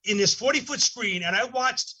in this 40-foot screen, and I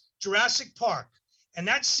watched Jurassic Park. And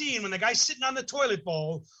that scene when the guy's sitting on the toilet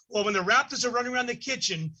bowl, or when the raptors are running around the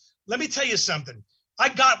kitchen, let me tell you something. I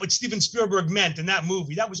got what Steven Spielberg meant in that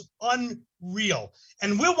movie. That was unreal.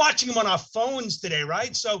 And we're watching them on our phones today,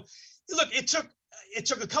 right? So, look, it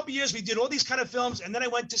took a couple years. We did all these kind of films, and then I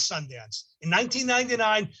went to Sundance. In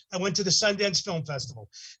 1999, I went to the Sundance Film Festival.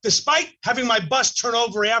 Despite having my bus turn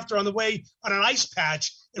over after on the way on an ice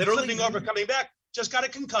patch and flipping over, coming back, just got a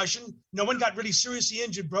concussion. No one got really seriously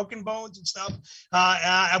injured, broken bones and stuff.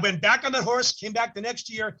 I went back on that horse, came back the next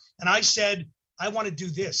year, and I said, I want to do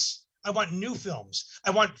this. I want new films. I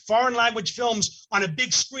want foreign language films on a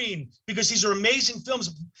big screen because these are amazing films,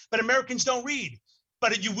 but Americans don't read.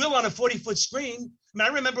 But you will on a 40-foot screen. I mean,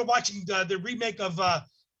 I remember watching the remake of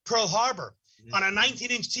Pearl Harbor on a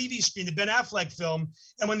 19-inch TV screen, the Ben Affleck film.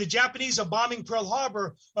 And when the Japanese are bombing Pearl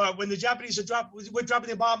Harbor, when the Japanese are dropping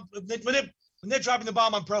the bomb, when they're dropping the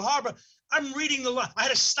bomb on Pearl Harbor, I'm reading the line. I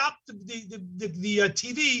had to stop the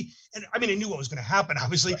TV, and I mean, I knew what was going to happen,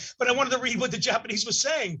 obviously, but I wanted to read what the Japanese was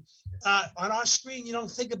saying. On our screen, you don't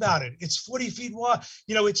think about it. It's 40 feet wide.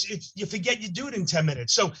 It's you forget you do it in 10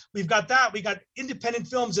 minutes. So we've got that. We got independent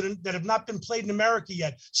films that have not been played in America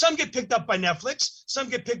yet. Some get picked up by Netflix. Some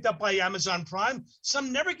get picked up by Amazon Prime.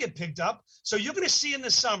 Some never get picked up. So you're going to see in the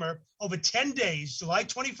summer, over 10 days, July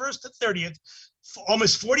 21st to 30th,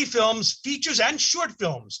 almost 40 films, features and short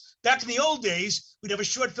films. Back in the old days, we'd have a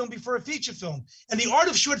short film before a feature film. And the art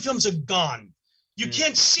of short films are gone. You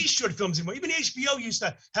can't see short films anymore. Even HBO used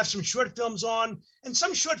to have some short films on. And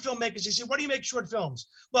some short filmmakers, they say, why do you make short films?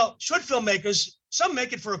 Well, short filmmakers, some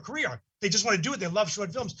make it for a career. They just want to do it. They love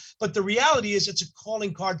short films. But the reality is it's a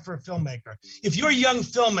calling card for a filmmaker. If you're a young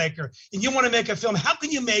filmmaker and you want to make a film, how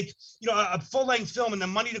can you make a full-length film and the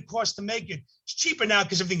money to cost to make it? It's cheaper now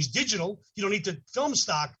because everything's digital. You don't need to film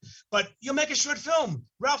stock. But you'll make a short film.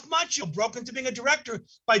 Ralph Macchio broke into being a director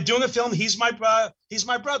by doing a film, He's My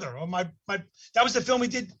Brother. Or that was the film he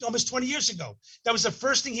did almost 20 years ago. That was the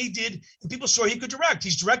first thing he did, and people saw he could direct.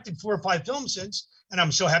 He's directed 4 or 5 films since. And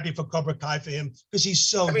I'm so happy for Cobra Kai for him because he's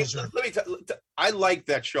so deserved. Let me tell you, I like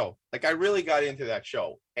that show. Like, I really got into that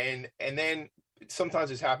show. And then sometimes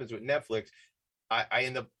this happens with Netflix. I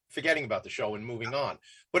end up forgetting about the show and moving on.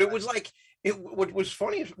 But it was like, what was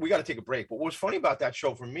funny is we got to take a break. But what was funny about that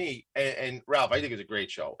show for me, and Ralph, I think it's a great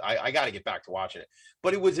show. I got to get back to watching it.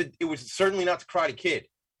 But it was certainly not The Karate Kid.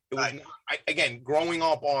 It was again, growing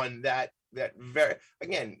up on that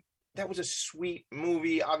that was a sweet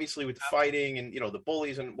movie, obviously with the fighting and, the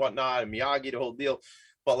bullies and whatnot and Miyagi, the whole deal.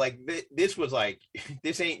 But like, this was like,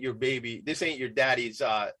 this ain't your baby. This ain't your daddy's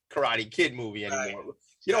Karate Kid movie anymore.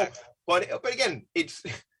 But again,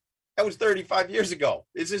 that was 35 years ago.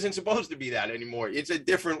 This isn't supposed to be that anymore. It's a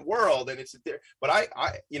different world. And but I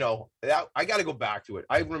got to go back to it.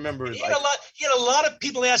 I remember he had a lot of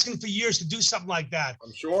people asking for years to do something like that.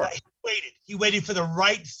 I'm sure. He waited for the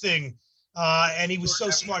right thing. And he was so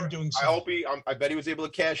smart in doing so. I bet he was able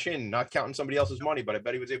to cash in, not counting somebody else's money, but I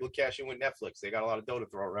bet he was able to cash in with Netflix. They got a lot of dough to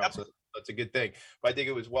throw around, so that's a good thing. But I think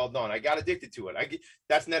it was well done. I got addicted to it.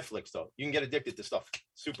 That's Netflix, though. You can get addicted to stuff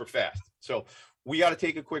super fast. So we got to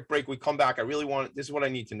take a quick break. We come back. This is what I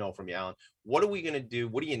need to know from you, Alan. What are we going to do?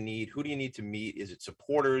 What do you need? Who do you need to meet? Is it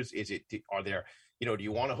supporters? Are there, do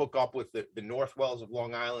you want to hook up with the Northwells of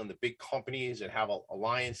Long Island, the big companies, and have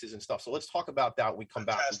alliances and stuff? So let's talk about that when we come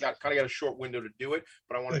back. We got a short window to do it,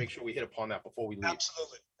 but I want to make sure we hit upon that before we leave.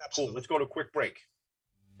 Absolutely. Cool. Let's go to a quick break.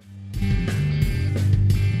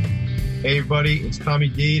 Hey everybody, it's Tommy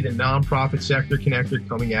D, the nonprofit sector connector,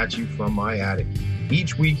 coming at you from my attic.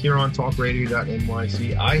 Each week here on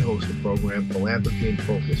talkradio.nyc, I host a program, Philanthropy in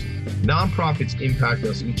Focus. Nonprofits impact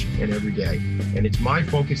us each and every day, and it's my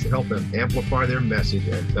focus to help them amplify their message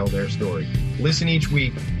and tell their story. Listen each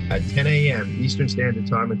week at 10 a.m. Eastern Standard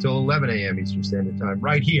Time until 11 a.m. Eastern Standard Time,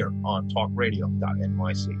 right here on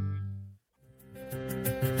talkradio.nyc.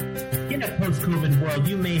 In a post-COVID world,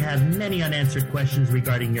 you may have many unanswered questions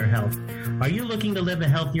regarding your health. Are you looking to live a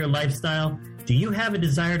healthier lifestyle? Do you have a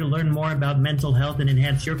desire to learn more about mental health and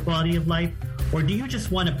enhance your quality of life? Or do you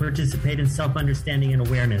just want to participate in self-understanding and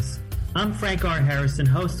awareness? I'm Frank R. Harrison,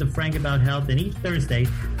 host of Frank About Health, and each Thursday,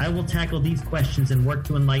 I will tackle these questions and work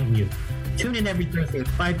to enlighten you. Tune in every Thursday at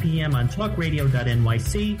 5 p.m. on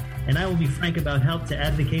talkradio.nyc, and I will be Frank About Health to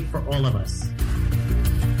advocate for all of us.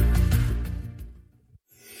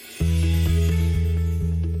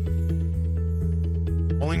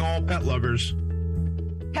 Calling all pet lovers.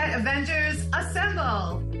 Pet Avengers,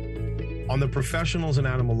 assemble! On the Professionals and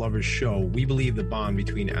Animal Lovers show, we believe the bond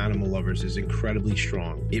between animal lovers is incredibly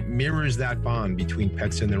strong. It mirrors that bond between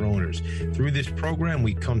pets and their owners. Through this program,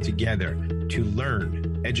 we come together to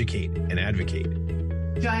learn, educate, and advocate.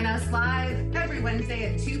 Join us live every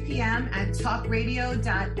Wednesday at 2 p.m. at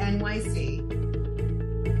talkradio.nyc.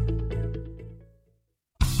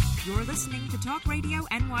 You're listening to Talk Radio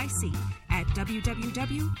NYC at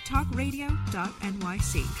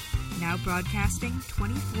www.talkradio.nyc. Now broadcasting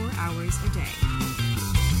 24 hours a day.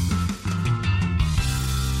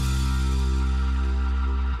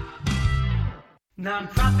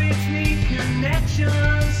 Nonprofits need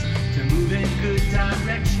connections to move in good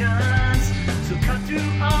directions. So cut through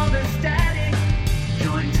all the static.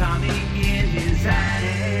 Join Tommy in his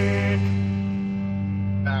attic.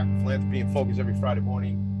 Back, Philanthropy in Focus every Friday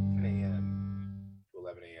morning.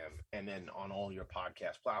 And then on all your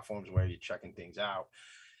podcast platforms where you're checking things out.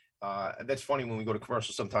 That's funny, when we go to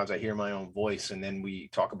commercial, sometimes I hear my own voice, and then we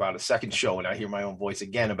talk about a second show and I hear my own voice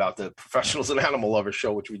again about the Professionals and Animal Lovers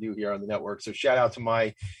show, which we do here on the network. So shout out to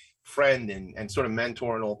my friend and sort of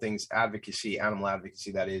mentor in all things advocacy, animal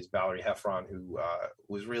advocacy, that is Valerie Heffron, who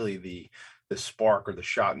was really the spark or the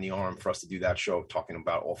shot in the arm for us to do that show, talking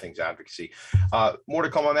about all things advocacy. More to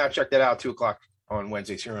come on that. Check that out, 2:00 on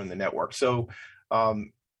Wednesdays here on the network. So,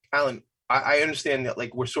 Alan, I understand that,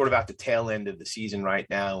 like, we're sort of at the tail end of the season right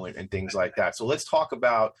now and things like that. So let's talk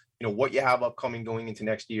about, what you have upcoming going into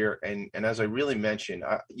next year. And as I really mentioned,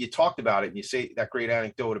 you talked about it, and you say that great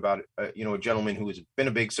anecdote about, a gentleman who has been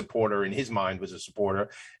a big supporter, in his mind was a supporter,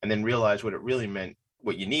 and then realized what it really meant,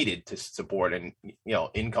 what you needed to support. And,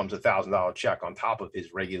 in comes $1,000 check on top of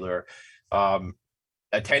his regular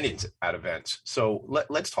attendance at events. So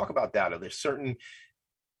let's talk about that. Are there certain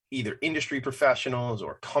either industry professionals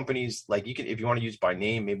or companies, like, you can, if you want to use by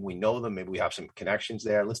name, maybe we know them, maybe we have some connections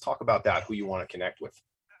there. Let's talk about that, who you want to connect with.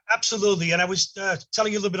 Absolutely. And I was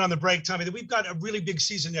telling you a little bit on the break, Tommy, that we've got a really big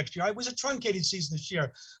season next year. It was a truncated season this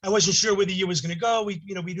year. I wasn't sure where the year was going to go. We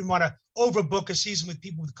didn't want to overbook a season with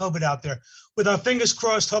people with COVID out there. With our fingers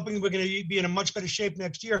crossed, hoping we're going to be in a much better shape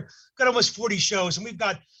next year. Got almost 40 shows, and we've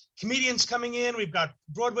got comedians coming in. We've got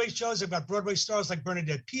Broadway shows. I've got Broadway stars like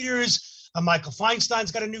Bernadette Peters. Michael Feinstein's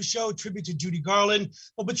got a new show, tribute to Judy Garland.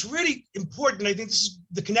 But what's really important, I think this is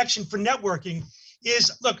the connection for networking, is,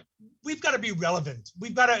 look, we've got to be relevant.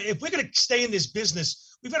 We've got to, if we're going to stay in this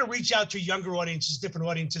business, we've got to reach out to younger audiences, different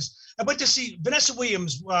audiences. I went to see Vanessa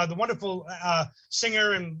Williams, the wonderful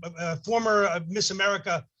singer and former Miss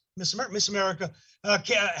America,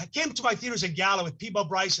 came to my theaters at Gala with Peabo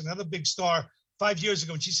Bryson, another big star, 5 years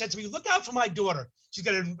ago. And she said to me, look out for my daughter. She's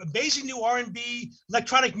got an amazing new R&B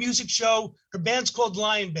electronic music show. Her band's called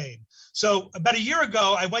Lion Babe. So about a year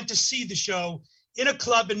ago, I went to see the show in a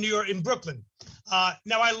club in New York, in Brooklyn.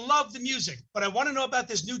 Now, I love the music, but I want to know about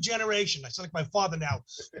this new generation. I sound like my father now.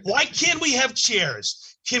 Why can't we have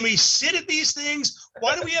chairs? Can we sit at these things?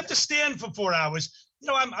 Why do we have to stand for 4 hours?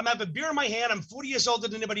 I'm having a beer in my hand. I'm 40 years older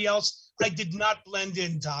than anybody else. I did not blend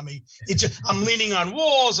in, Tommy. It's just, I'm leaning on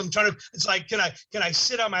walls. I'm trying to, it's like, can I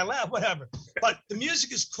sit on my lap? Whatever. But the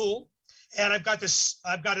music is cool. And I've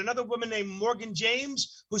got another woman named Morgan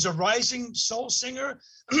James, who's a rising soul singer.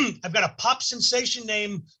 I've got a pop sensation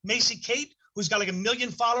named Macy Kate, who's got like 1 million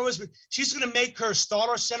followers. But she's going to make her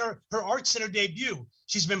her Art Center debut.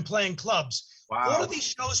 She's been playing clubs. Wow. All of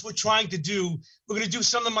these shows we're trying to do, we're going to do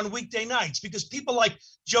some of them on weekday nights because people like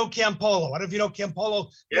Joe Campolo, I don't know if you know Campolo,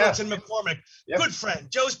 Milton McCormick, good friend.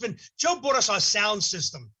 Joe bought us our sound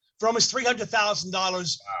system for almost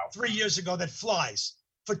 $300,000 3 years ago that flies.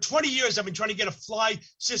 For 20 years, I've been trying to get a fly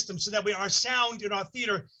system so that our sound in our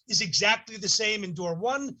theater is exactly the same in door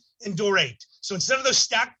 1 and door 8. So instead of those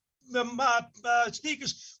stacked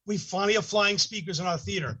speakers, we finally have flying speakers in our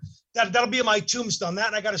theater. That'll be my tombstone. That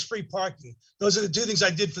and I got us free parking. Those are the 2 things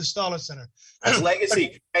I did for the Starlet Center. That's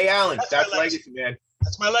legacy. Hey, Alan, that's legacy, man.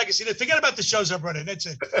 That's my legacy. Forget about the shows I've running. That's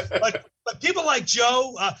it. But people like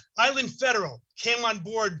Joe, Island Federal came on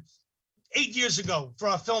board 8 years ago for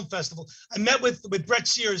our film festival. I met with Brett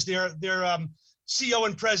Sears, their CEO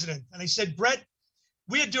and president, and I said, Brett,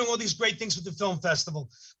 we are doing all these great things with the film festival.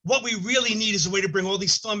 What we really need is a way to bring all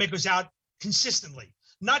these filmmakers out consistently,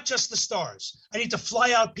 not just the stars. I need to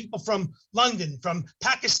fly out people from London, from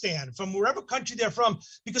Pakistan, from wherever country they're from,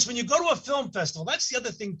 because when you go to a film festival, that's the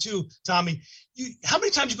other thing too, Tommy. How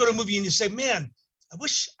many times you go to a movie and you say, man, I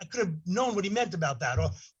wish I could have known what he meant about that, or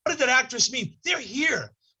what did that actress mean? They're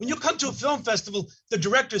here. When you come to a film festival, the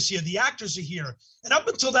director's here, the actors are here. And up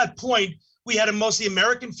until that point, we had mostly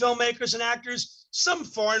American filmmakers and actors, some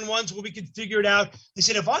foreign ones where we could figure it out. They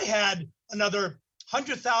said, if I had another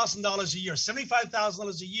 $100,000 a year,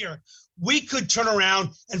 $75,000 a year, we could turn around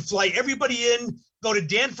and fly everybody in, go to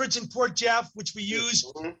Danfords and Port Jeff, which we use,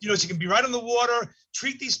 so you can be right on the water,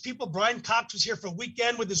 treat these people. Brian Cox was here for a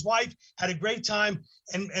weekend with his wife, had a great time.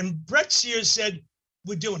 And Brett Sears said,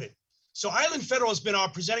 we're doing it. So Island Federal has been our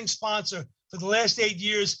presenting sponsor for the last 8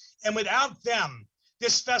 years. And without them,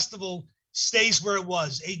 this festival stays where it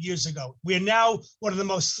was 8 years ago. We are now one of the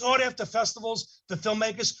most sought after festivals for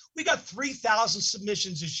filmmakers. We got 3,000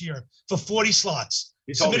 submissions this year for 40 slots,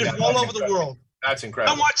 submitted all over the world. That's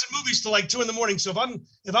incredible. I'm watching movies till like 2 a.m. So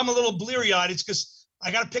if I'm a little bleary eyed, it's because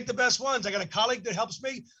I got to pick the best ones. I got a colleague that helps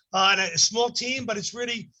me and a small team, but it's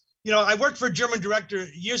really, I worked for a German director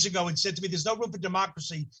years ago and said to me, there's no room for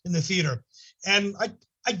democracy in the theater. And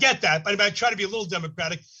I get that, but I try to be a little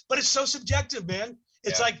democratic, but it's so subjective, man.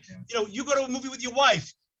 It's you go to a movie with your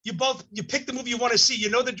wife, you pick the movie you want to see,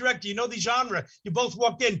 the director, the genre, you both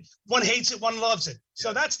walk in, one hates it, one loves it.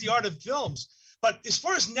 So that's the art of films. But as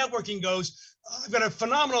far as networking goes, I've got a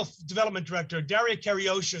phenomenal development director, Daria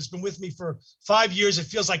Karyosha, has been with me for 5 years. It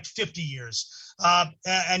feels like 50 years.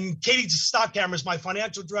 And Katie Stockhammer is my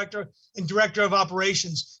financial director and director of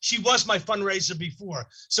operations. She was my fundraiser before.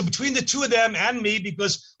 So between the two of them and me,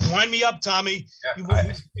 because wind me up, Tommy, you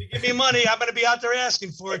give me money, I'm going to be out there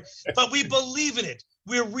asking for it. But we believe in it.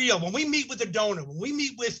 We're real. When we meet with a donor, when we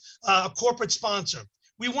meet with a corporate sponsor,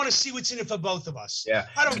 we want to see what's in it for both of us. Yeah,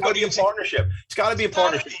 it's got to be a partnership. It's got to be a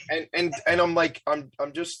partnership. And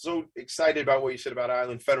I'm just so excited about what you said about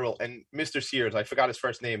Island Federal and Mr. Sears. I forgot his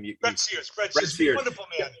first name. Brett Sears. Brett Sears. Wonderful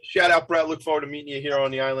man. Shout out, Brett. Look forward to meeting you here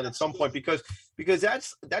on the island at some point because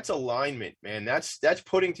that's alignment, man. That's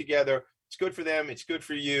putting together. It's good for them. It's good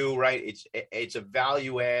for you, right? It's a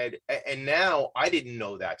value add. And now I didn't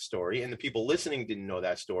know that story, and the people listening didn't know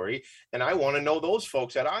that story. And I want to know those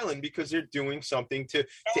folks at Island because they're doing something to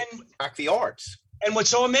impact the arts. And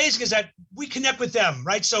what's so amazing is that we connect with them,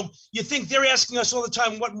 right? So you think they're asking us all the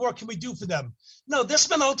time, what more can we do for them? No, they're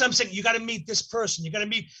spending the whole time saying, you got to meet this person. You got to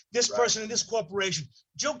meet this person in this corporation.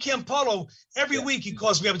 Joe Campolo, every week he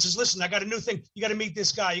calls me up and says, listen, I got a new thing. You got to meet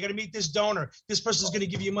this guy. You got to meet this donor. This person's going to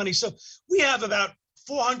give you money. So we have about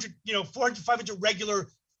 400, 500 regular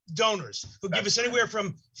donors who give us anywhere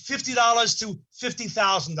from $50 to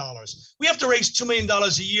 $50,000. We have to raise $2 million a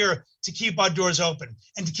year to keep our doors open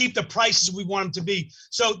and to keep the prices we want them to be.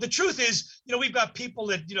 So the truth is, we've got people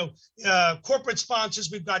that, corporate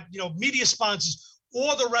sponsors, we've got, media sponsors,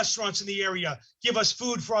 all the restaurants in the area give us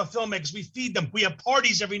food for our filmmakers. We feed them. We have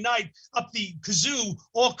parties every night up the kazoo,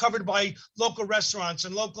 all covered by local restaurants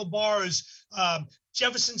and local bars.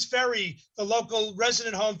 Jefferson's Ferry, the local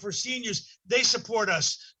resident home for seniors, they support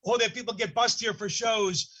us. All their people get bused here for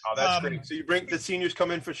shows. Oh, that's great. So you bring the seniors come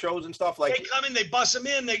in for shows and stuff like they come in, they bus them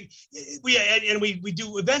in. We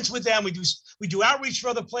do events with them. We do outreach for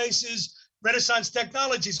other places. Renaissance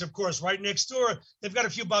Technologies, of course, right next door. They've got a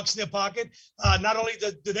few bucks in their pocket. Not only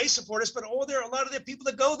do they support us, but a lot of their people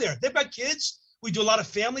that go there. They've got kids. We do a lot of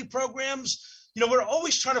family programs. We're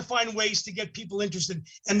always trying to find ways to get people interested.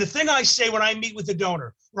 And the thing I say when I meet with a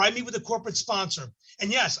donor, or I meet with a corporate sponsor, and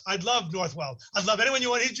yes, I'd love Northwell. I'd love anyone you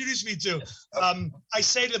want to introduce me to. I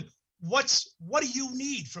say to them, what do you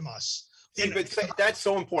need from us? See, but that's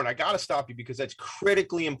so important. I got to stop you because that's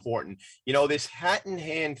critically important. You know, this hat in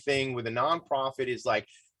hand thing with a nonprofit is like,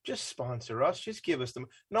 just sponsor us, just give us them.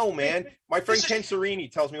 No, man. My friend Ken Serini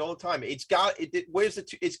tells me all the time,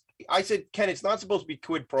 I said, Ken, it's not supposed to be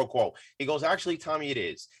quid pro quo. He goes, actually, Tommy, it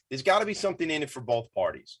is. There's got to be something in it for both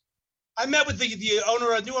parties. I met with the new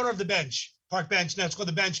owner of the Bench, Park Bench. Now it's called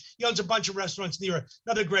the Bench. He owns a bunch of restaurants near.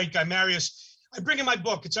 Another great guy, Marius. I bring him my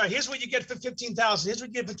book. It's all right. Here's what you get for $15,000. Here's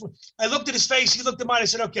what you get for. I looked at his face. He looked at mine. I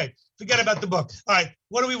said, okay, forget about the book. All right,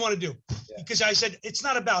 what do we want to do? Yeah. Because I said, it's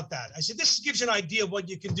not about that. I said, this gives you an idea of what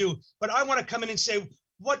you can do. But I want to come in and say,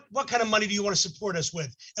 what kind of money do you want to support us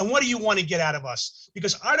with? And what do you want to get out of us?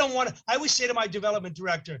 Because I don't want to, I always say to my development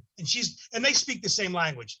director, and they speak the same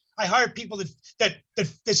language. I hire people that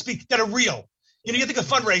speak, that are real. You know, you think of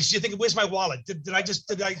fundraisers, you think, where's my wallet? Did I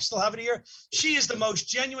still have it here? She is the most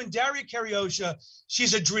genuine. Daria Kariosha,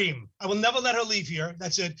 she's a dream. I will never let her leave here.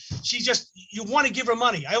 That's it. You want to give her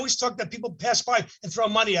money. I always talk that people pass by and throw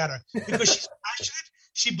money at her because she's passionate.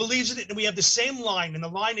 She believes in it. And we have the same line. And the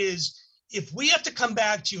line is, if we have to come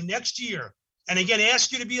back to you next year and again,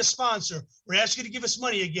 ask you to be a sponsor or ask you to give us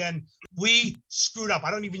money again, we screwed up. I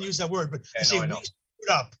don't even use that word, but I say we screwed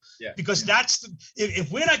up. Yeah. Because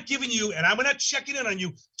if we're not giving you, and I'm not checking in on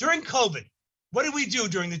you during COVID, what did we do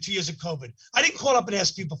during the 2 years of COVID? I didn't call up and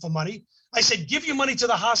ask people for money. I said, give your money to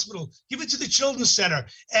the hospital, give it to the children's center.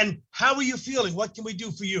 And how are you feeling? What can we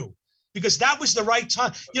do for you? Because that was the right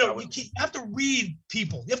time. You know, you have to read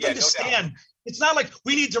people. You have to understand. No, it's not like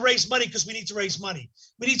we need to raise money because we need to raise money.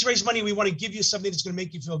 We need to raise money. We want to give you something that's going to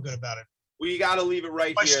make you feel good about it. Well, you got to leave it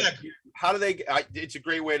right here. How do they? It's a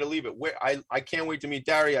great way to leave it. I can't wait to meet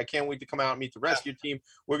Daria. I can't wait to come out and meet the rescue team.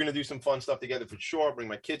 We're going to do some fun stuff together for sure. Bring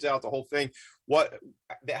my kids out, the whole thing.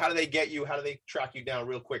 How do they get you? How do they track you down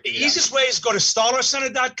real quick? The easiest way is go to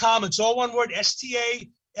StallerCenter.com. It's all one word,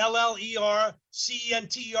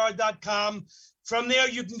 StallerCenter.com. From there,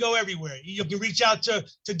 you can go everywhere. You can reach out to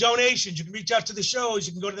donations. You can reach out to the shows.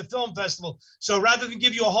 You can go to the film festival. So rather than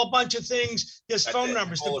give you a whole bunch of things, there's phone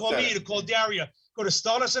numbers to call me, to call Daria. Go to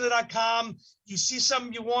StallerCenter.com. You see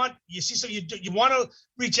something you want. You see something you want to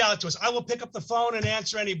reach out to us. I will pick up the phone and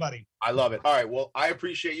answer anybody. I love it. All right. Well, I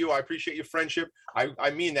appreciate you. I appreciate your friendship. I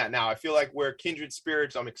mean that now. I feel like we're kindred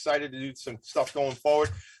spirits. I'm excited to do some stuff going forward.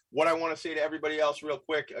 What I want to say to everybody else real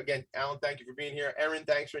quick, again, Alan, thank you for being here. Erin,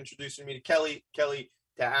 thanks for introducing me to Kelly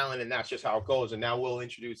to Alan, and that's just how it goes. And now we'll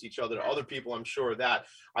introduce each other to other people, I'm sure of that.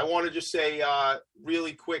 I want to just say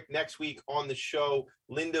really quick, next week on the show,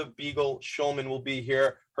 Linda Beagle Shulman will be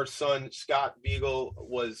here. Her son, Scott Beagle,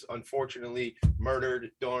 was unfortunately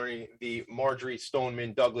murdered during the Marjorie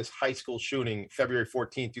Stoneman Douglas High School shooting, February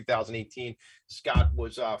 14, 2018. Scott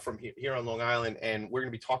was from here on Long Island, and we're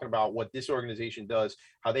going to be talking about what this organization does,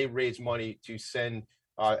 how they raise money to send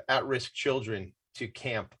at-risk children to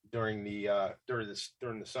camp during the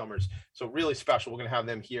summers. So really special. We're going to have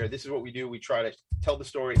them here. This is what we do. We try to tell the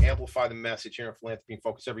story, amplify the message here on Philanthropy in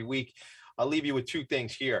Focus every week. I'll leave you with two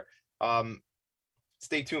things here.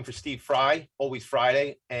 Stay tuned for Steve Fry, always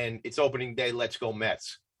Friday, and it's opening day. Let's go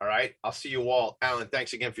Mets. All right. I'll see you all. Alan,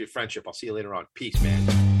 thanks again for your friendship. I'll see you later on. Peace, man.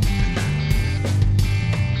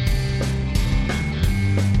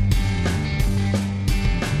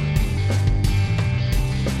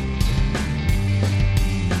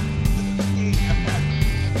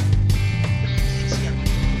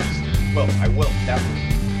 Well, I will, definitely.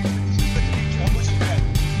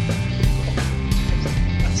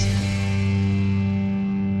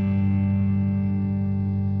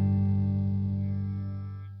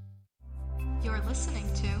 You're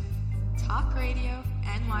listening to Talk Radio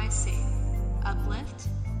NYC. Uplift,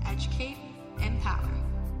 educate, empower.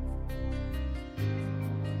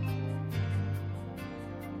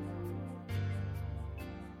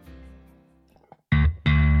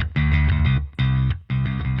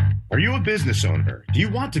 Are you a business owner? Do you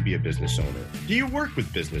want to be a business owner? Do you work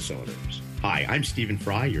with business owners? Hi, I'm Stephen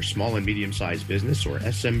Fry, your small and medium-sized business or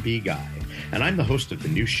SMB guy, and I'm the host of the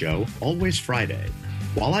new show, Always Friday.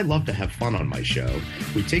 While I love to have fun on my show,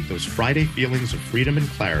 we take those Friday feelings of freedom and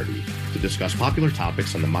clarity to discuss popular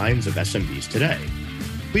topics on the minds of SMBs today.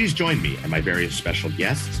 Please join me and my various special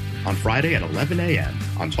guests on Friday at 11 a.m.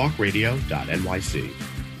 on talkradio.nyc.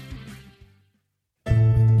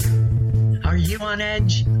 Are you on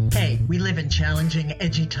edge? Hey, we live in challenging,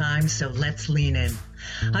 edgy times, so let's lean in.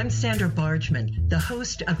 I'm Sandra Bargeman, the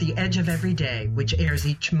host of The Edge of Every Day, which airs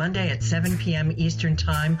each Monday at 7 p.m. Eastern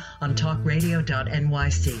Time on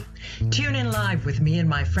talkradio.nyc. Tune in live with me and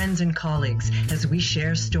my friends and colleagues as we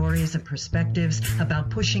share stories and perspectives about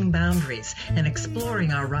pushing boundaries and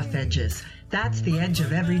exploring our rough edges. That's The Edge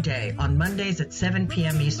of Every Day on Mondays at 7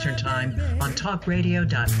 p.m. Eastern Time on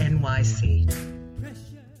talkradio.nyc.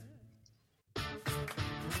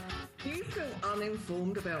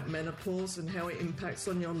 Uninformed about menopause and how it impacts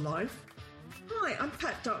on your life? Hi, I'm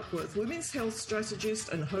Pat Duckworth, women's health strategist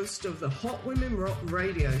and host of the Hot Women Rock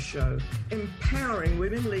radio show, empowering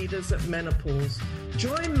women leaders at menopause.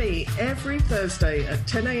 Join me every Thursday at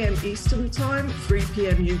 10 a.m. Eastern Time, 3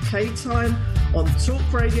 p.m. UK time on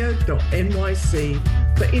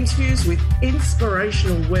talkradio.nyc for interviews with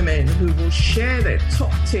inspirational women who will share their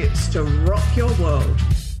top tips to rock your world.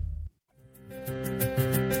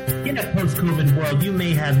 In a post-COVID world, you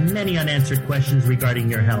may have many unanswered questions regarding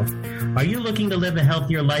your health. Are you looking to live a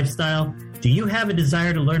healthier lifestyle? Do you have a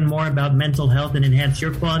desire to learn more about mental health and enhance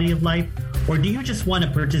your quality of life? Or do you just want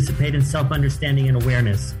to participate in self-understanding and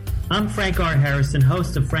awareness? I'm Frank R. Harrison,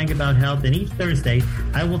 host of Frank About Health, and each Thursday,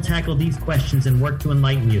 I will tackle these questions and work to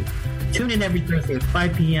enlighten you. Tune in every Thursday at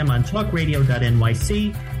 5 p.m. on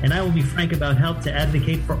talkradio.nyc, and I will be Frank About Health to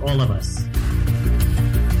advocate for all of us.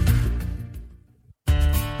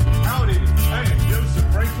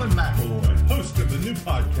 Franklin McElroy, host of the new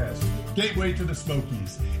podcast, Gateway to the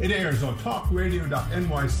Smokies. It airs on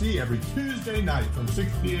talkradio.nyc every Tuesday night from 6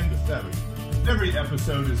 p.m. to 7. Every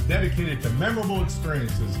episode is dedicated to memorable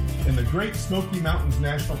experiences in the Great Smoky Mountains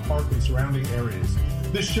National Park and surrounding areas.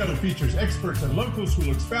 This show features experts and locals who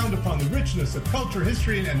will expound upon the richness of culture,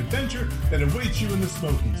 history, and adventure that awaits you in the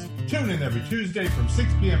Smokies. Tune in every Tuesday from 6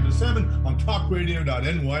 p.m. to 7 on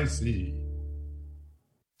talkradio.nyc.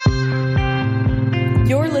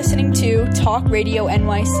 You're listening to Talk Radio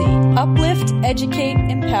NYC. Uplift, educate,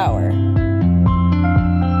 empower.